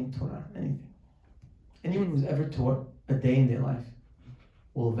only in Torah, anything. Anyone who's ever taught a day in their life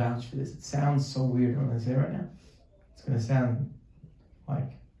will vouch for this. It sounds so weird what I'm going to say right now. It's going to sound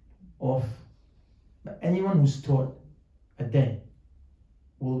like off. But anyone who's taught a day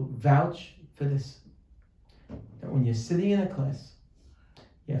will vouch for this. That when you're sitting in a class,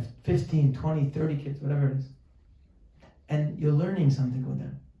 you have 15, 20, 30 kids, whatever it is, and you're learning something with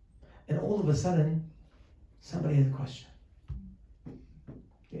them. And all of a sudden, somebody has a question.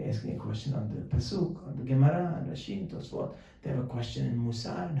 They're asking a question on the Pasuk, on the Gemara, on Rashim, Tosfot. They have a question in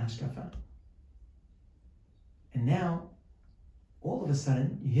Musar and Hashkafa. And now, all of a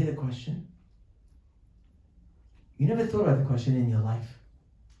sudden, you hear the question. You never thought about the question in your life.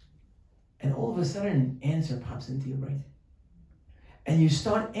 And all of a sudden, an answer pops into your brain. And you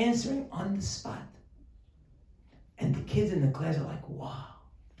start answering on the spot. And the kids in the class are like, wow,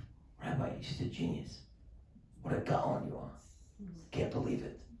 Rabbi, you're just a genius. What a gaon you are. Can't believe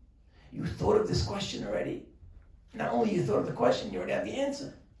it. You thought of this question already. Not only you thought of the question, you already have the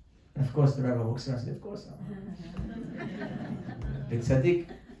answer. And of course, the rabbi walks around and says, of course not. Big tzaddik.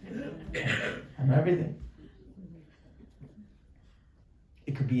 I know everything.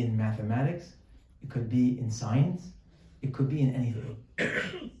 It could be in mathematics. It could be in science. It could be in anything.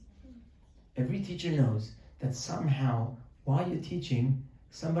 Every teacher knows that somehow, while you're teaching,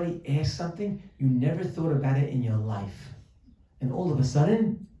 somebody asks something, you never thought about it in your life. And all of a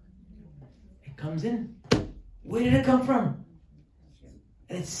sudden, it comes in. Where did it come from?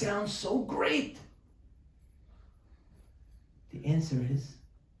 And it sounds so great. The answer is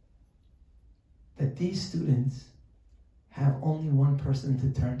that these students have only one person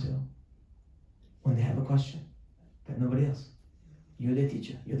to turn to when they have a question, but nobody else. You're their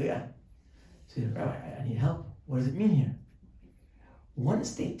teacher. You're the guy. So, Rabbi, I need help. What does it mean here?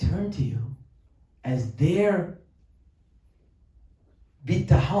 Once they turn to you as their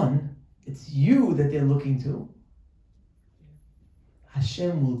bitahon, it's you that they're looking to,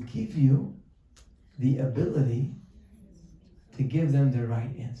 Hashem will give you the ability to give them the right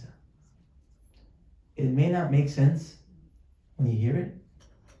answer. It may not make sense when you hear it.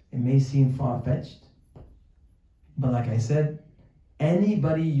 It may seem far-fetched. But like I said,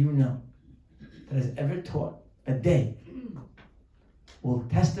 anybody you know that has ever taught a day will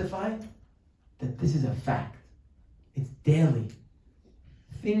testify that this is a fact. It's daily.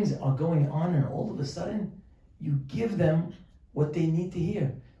 Things are going on, and all of a sudden, you give them what they need to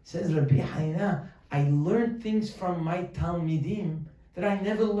hear. Says Rabbi Haina, I learned things from my Talmidim that I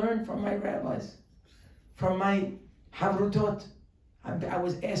never learned from my rabbis, from my Havrutot. I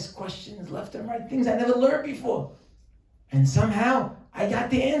was asked questions left and right, things I never learned before. And somehow, I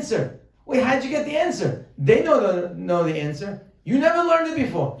got the answer. Wait, how'd you get the answer? They know the answer. You never learned it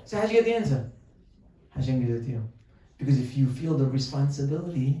before. So how'd you get the answer? Hashem gives it to you. Because if you feel the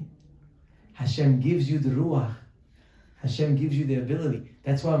responsibility, Hashem gives you the ruach. Hashem gives you the ability.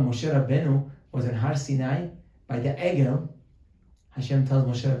 That's why Moshe Rabbeinu was in Har Sinai by the Egel. Hashem tells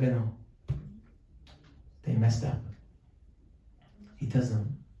Moshe Rabbeinu, they messed up. He tells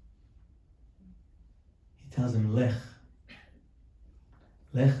them, Lech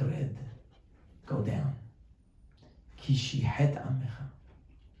red, go down. Ki shihet amecha.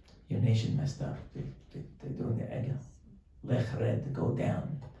 Your nation messed up. They're doing the Egel. Lechred, go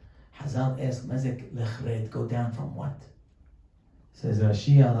down. Hazal asked, Mazek lechred, go down from what? Says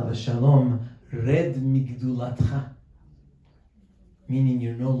Rashi alav shalom, red migdulatcha. Meaning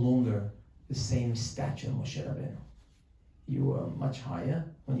you're no longer the same stature of Moshe Rabbeinu. You were much higher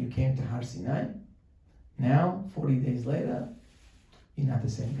when you came to Har Sinai. Now, 40 days later, you're not the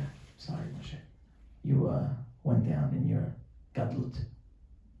same guy. Sorry, Moshe. You went down in your gadlut.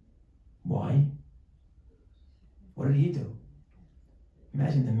 Why? What did he do?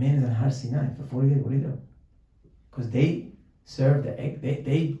 Imagine the man is on Har Sinai for 40 days. What did he do? Because they served the egg.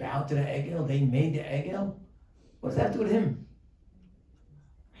 They bowed to the egel. They made the egel. What does that have to do with him?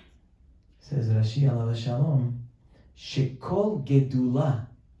 Says Rashi alav shalom, shekol gedula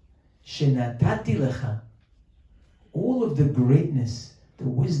shenatati lecha, all of the greatness, the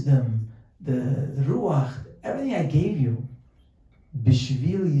wisdom, the ruach, everything I gave you,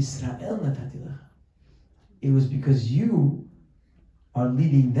 bishvil Yisrael natati lecha. It was because you are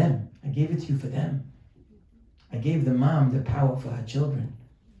leading them. I gave it to you for them. I gave the mom the power for her children.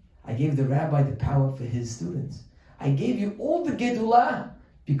 I gave the rabbi the power for his students. I gave you all the gedulah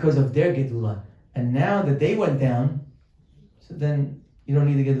because of their gedulah. And now that they went down, so then you don't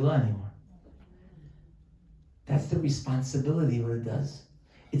need the gedulah anymore. That's the responsibility, what it does.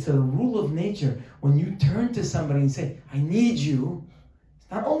 It's a rule of nature. When you turn to somebody and say, I need you,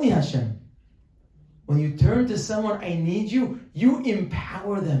 it's not only Hashem. When you turn to someone, I need you, you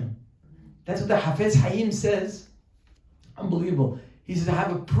empower them. That's what the Hafez Hayim says. Unbelievable. He says, I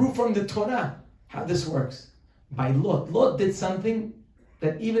have a proof from the Torah how this works. By Lot. Lot did something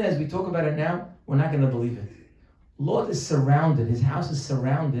that even as we talk about it now, we're not going to believe it. Lot is surrounded, his house is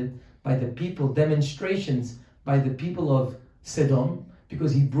surrounded by the people, demonstrations by the people of Sodom,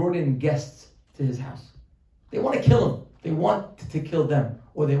 because he brought in guests to his house. They want to kill him. They want to kill them,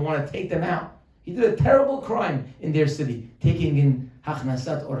 or they want to take them out. He did a terrible crime in their city, taking in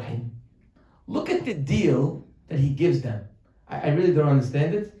Hachnasat Orhim. Look at the deal that he gives them. I really don't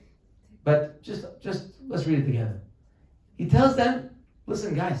understand it, but just let's read it together. He tells them,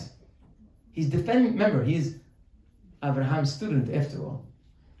 listen guys, he's defending, remember, he's Abraham's student after all.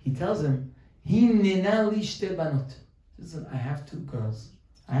 He tells them, Hinena li shte banot. Listen, I have 2 girls.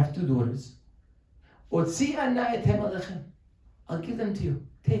 I have 2 daughters. Otzi ana etem alechem. I'll give them to you.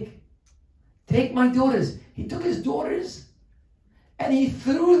 Take my daughters. He took his daughters and he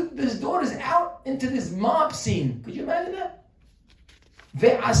threw his daughters out into this mob scene. Could you imagine that?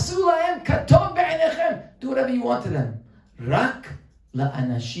 Ve'asu lahem katov be'enechem. Do whatever you want to them. Rak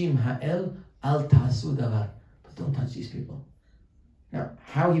la'anashim ha'el al ta'asu davar. But don't touch these people. Now,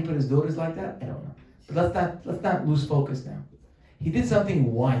 how he put his daughters like that, I don't know. But let's not lose focus now. He did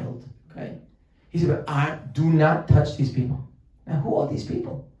something wild, okay? He said, I do not touch these people. Now, who are these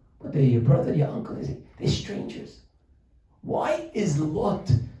people? Well, they're your brother, your uncle. They're strangers. Why is Lot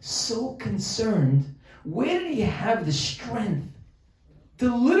so concerned? Where did he have the strength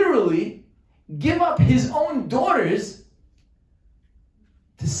to literally give up his own daughters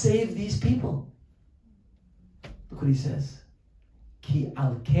to save these people? Look what he says. Ki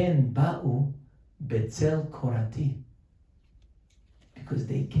al ken ba'u betzel korati. Because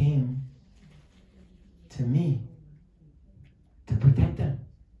they came to me to protect them.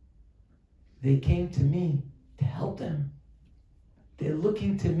 They came to me to help them. They're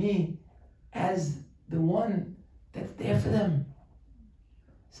looking to me as the one that's there for them.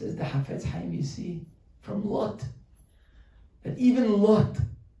 Says the Hafez Haim, you see, from Lot, that even Lot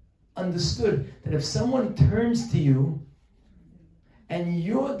understood that if someone turns to you and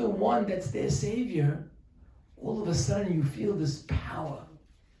you're the one that's their savior, all of a sudden you feel this power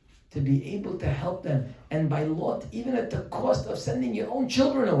to be able to help them. And by Lot, even at the cost of sending your own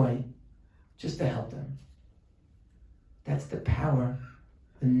children away, just to help them. That's the power,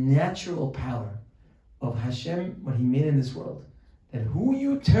 the natural power of Hashem, what He made in this world. That who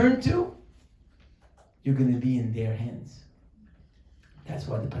you turn to, you're going to be in their hands. That's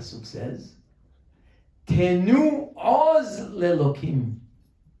why the Pasuk says, Tenu oz lelokim.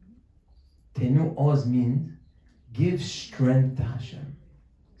 Tenu oz means give strength to Hashem.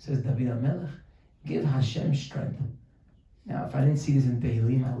 Says David HaMelech, give Hashem strength. Now, if I didn't see this in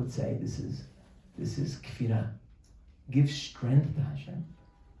Tehillim, I would say this is kfirah. Give strength to Hashem.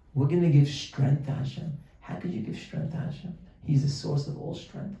 We're going to give strength to Hashem. How could you give strength to Hashem? He's the source of all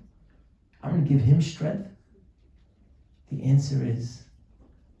strength. I'm going to give Him strength. The answer is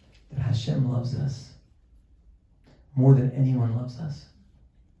that Hashem loves us more than anyone loves us.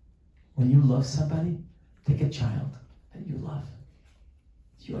 When you love somebody, take a child that you love.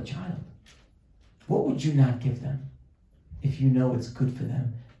 It's your child. What would you not give them if you know it's good for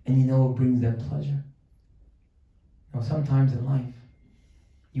them and you know it brings them pleasure? Sometimes in life,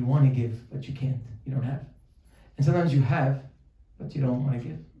 you want to give, but you can't. You don't have. And sometimes you have, but you don't want to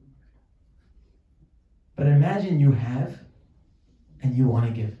give. But imagine you have, and you want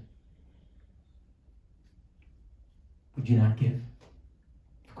to give. Would you not give?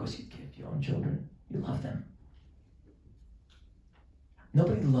 Of course you'd give your own children. You love them.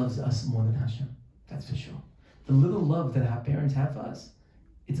 Nobody loves us more than Hashem. That's for sure. The little love that our parents have for us,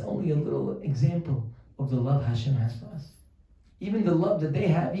 it's only a little example of the love Hashem has for us. Even the love that they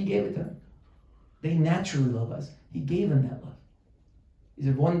have, He gave it to them. They naturally love us. He gave them that love. He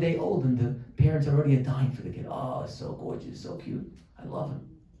said 1 day old and the parents already are dying for the kid. Oh, it's so gorgeous, so cute. I love him.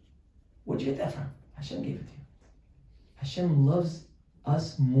 Where'd you get that from? Hashem gave it to you. Hashem loves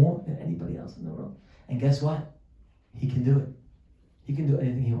us more than anybody else in the world. And guess what? He can do it. He can do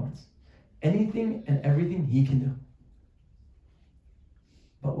anything He wants. Anything and everything He can do.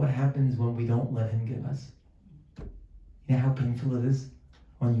 But what happens when we don't let Him give us? You know how painful it is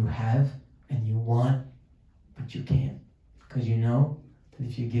when you have and you want, but you can't. Because you know that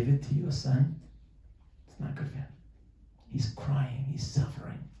if you give it to your son, it's not good for him. He's crying, he's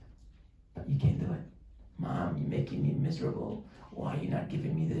suffering, but you can't do it. Mom, you're making me miserable. Why are you not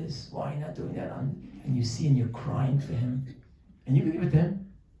giving me this? Why are you not doing that? And you see and you're crying for him. And you can give it to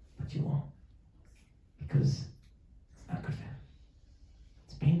him, but you won't. Because it's not good for him.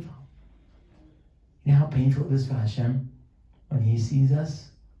 It's painful. You know how painful it is for Hashem when He sees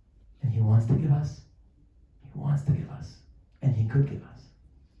us and He wants to give us? He wants to give us. And He could give us.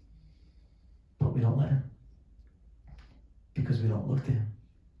 But we don't let Him. Because we don't look to Him.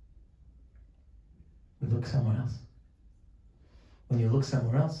 We look somewhere else. When you look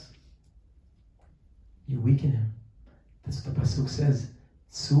somewhere else, you weaken Him. That's what the Pasuk says.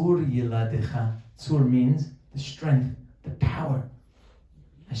 Tzur yiladecha. Tzur means the strength, the power.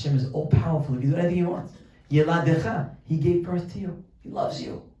 Hashem is all powerful. He can do anything He wants. Yiladecha. He gave birth to you. He loves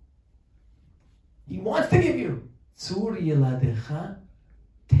you. He wants to give you. Tzur yiladecha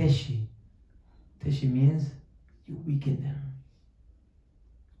teshi. Teshi means you weakened Him.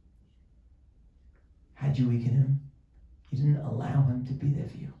 How'd you weaken Him? You didn't allow Him to be there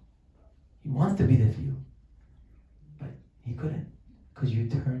for you. He wants to be there for you. But He couldn't. Because you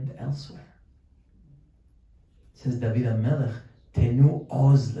turned elsewhere. It says David HaMelech, Tenu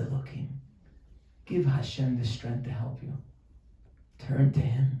oz lelokim. Give Hashem the strength to help you. Turn to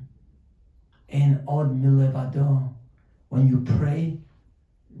Him. En od milevado. When you pray,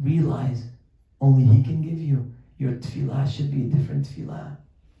 realize only He can give you. Your tefillah should be a different tefillah.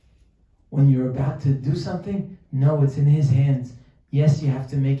 When you're about to do something, no, it's in His hands. Yes, you have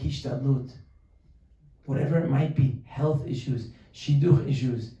to make hishtadlut. Whatever it might be, health issues, shidduch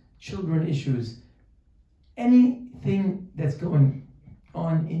issues, children issues, anything that's going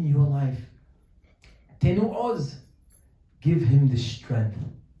on in your life. Tenu oz. Give Him the strength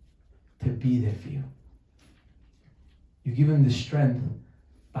to be there for you. You give Him the strength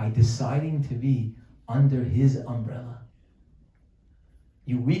by deciding to be under His umbrella.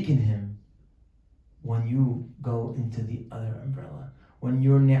 You weaken Him when you go into the other umbrella. When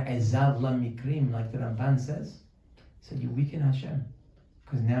you're ne'ezav la mikrim, like the Ramban says, so you weaken Hashem.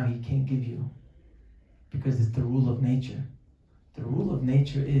 Because now He can't give you. Because it's the rule of nature. The rule of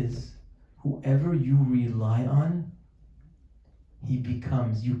nature is, whoever you rely on, he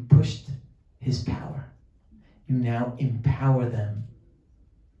becomes, you pushed His power. You now empower them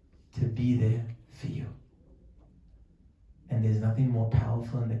to be there for you. And there's nothing more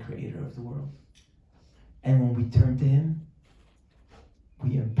powerful than the Creator of the world. And when we turn to Him,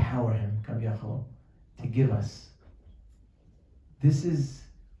 we empower Him, Kaviyachol, to give us. This is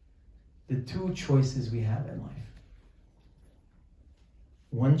the two choices we have in life.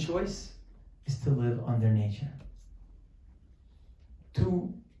 One choice is to live under nature.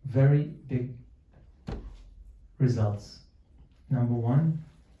 Two very big results. Number one,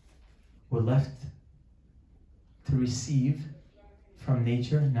 we're left to receive from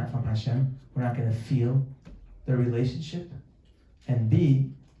nature, not from Hashem. We're not going to feel the relationship. And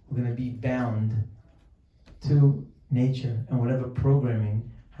B, we're going to be bound to nature and whatever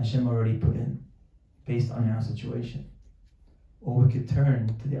programming Hashem already put in based on our situation. Or we could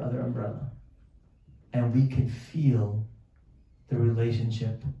turn to the other umbrella and we can feel the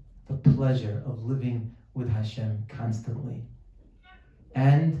relationship, the pleasure of living with Hashem constantly.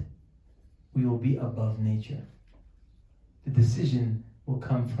 And we will be above nature. The decision will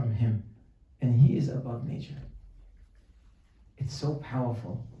come from Him. And He is above nature. It's so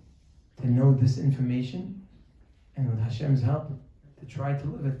powerful to know this information and with Hashem's help to try to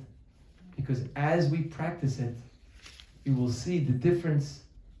live it. Because as we practice it, you will see the difference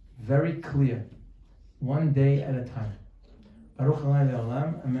very clear. one day at a time. Baruch Adonai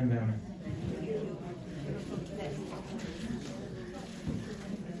Le'olam. Amen ve'amen.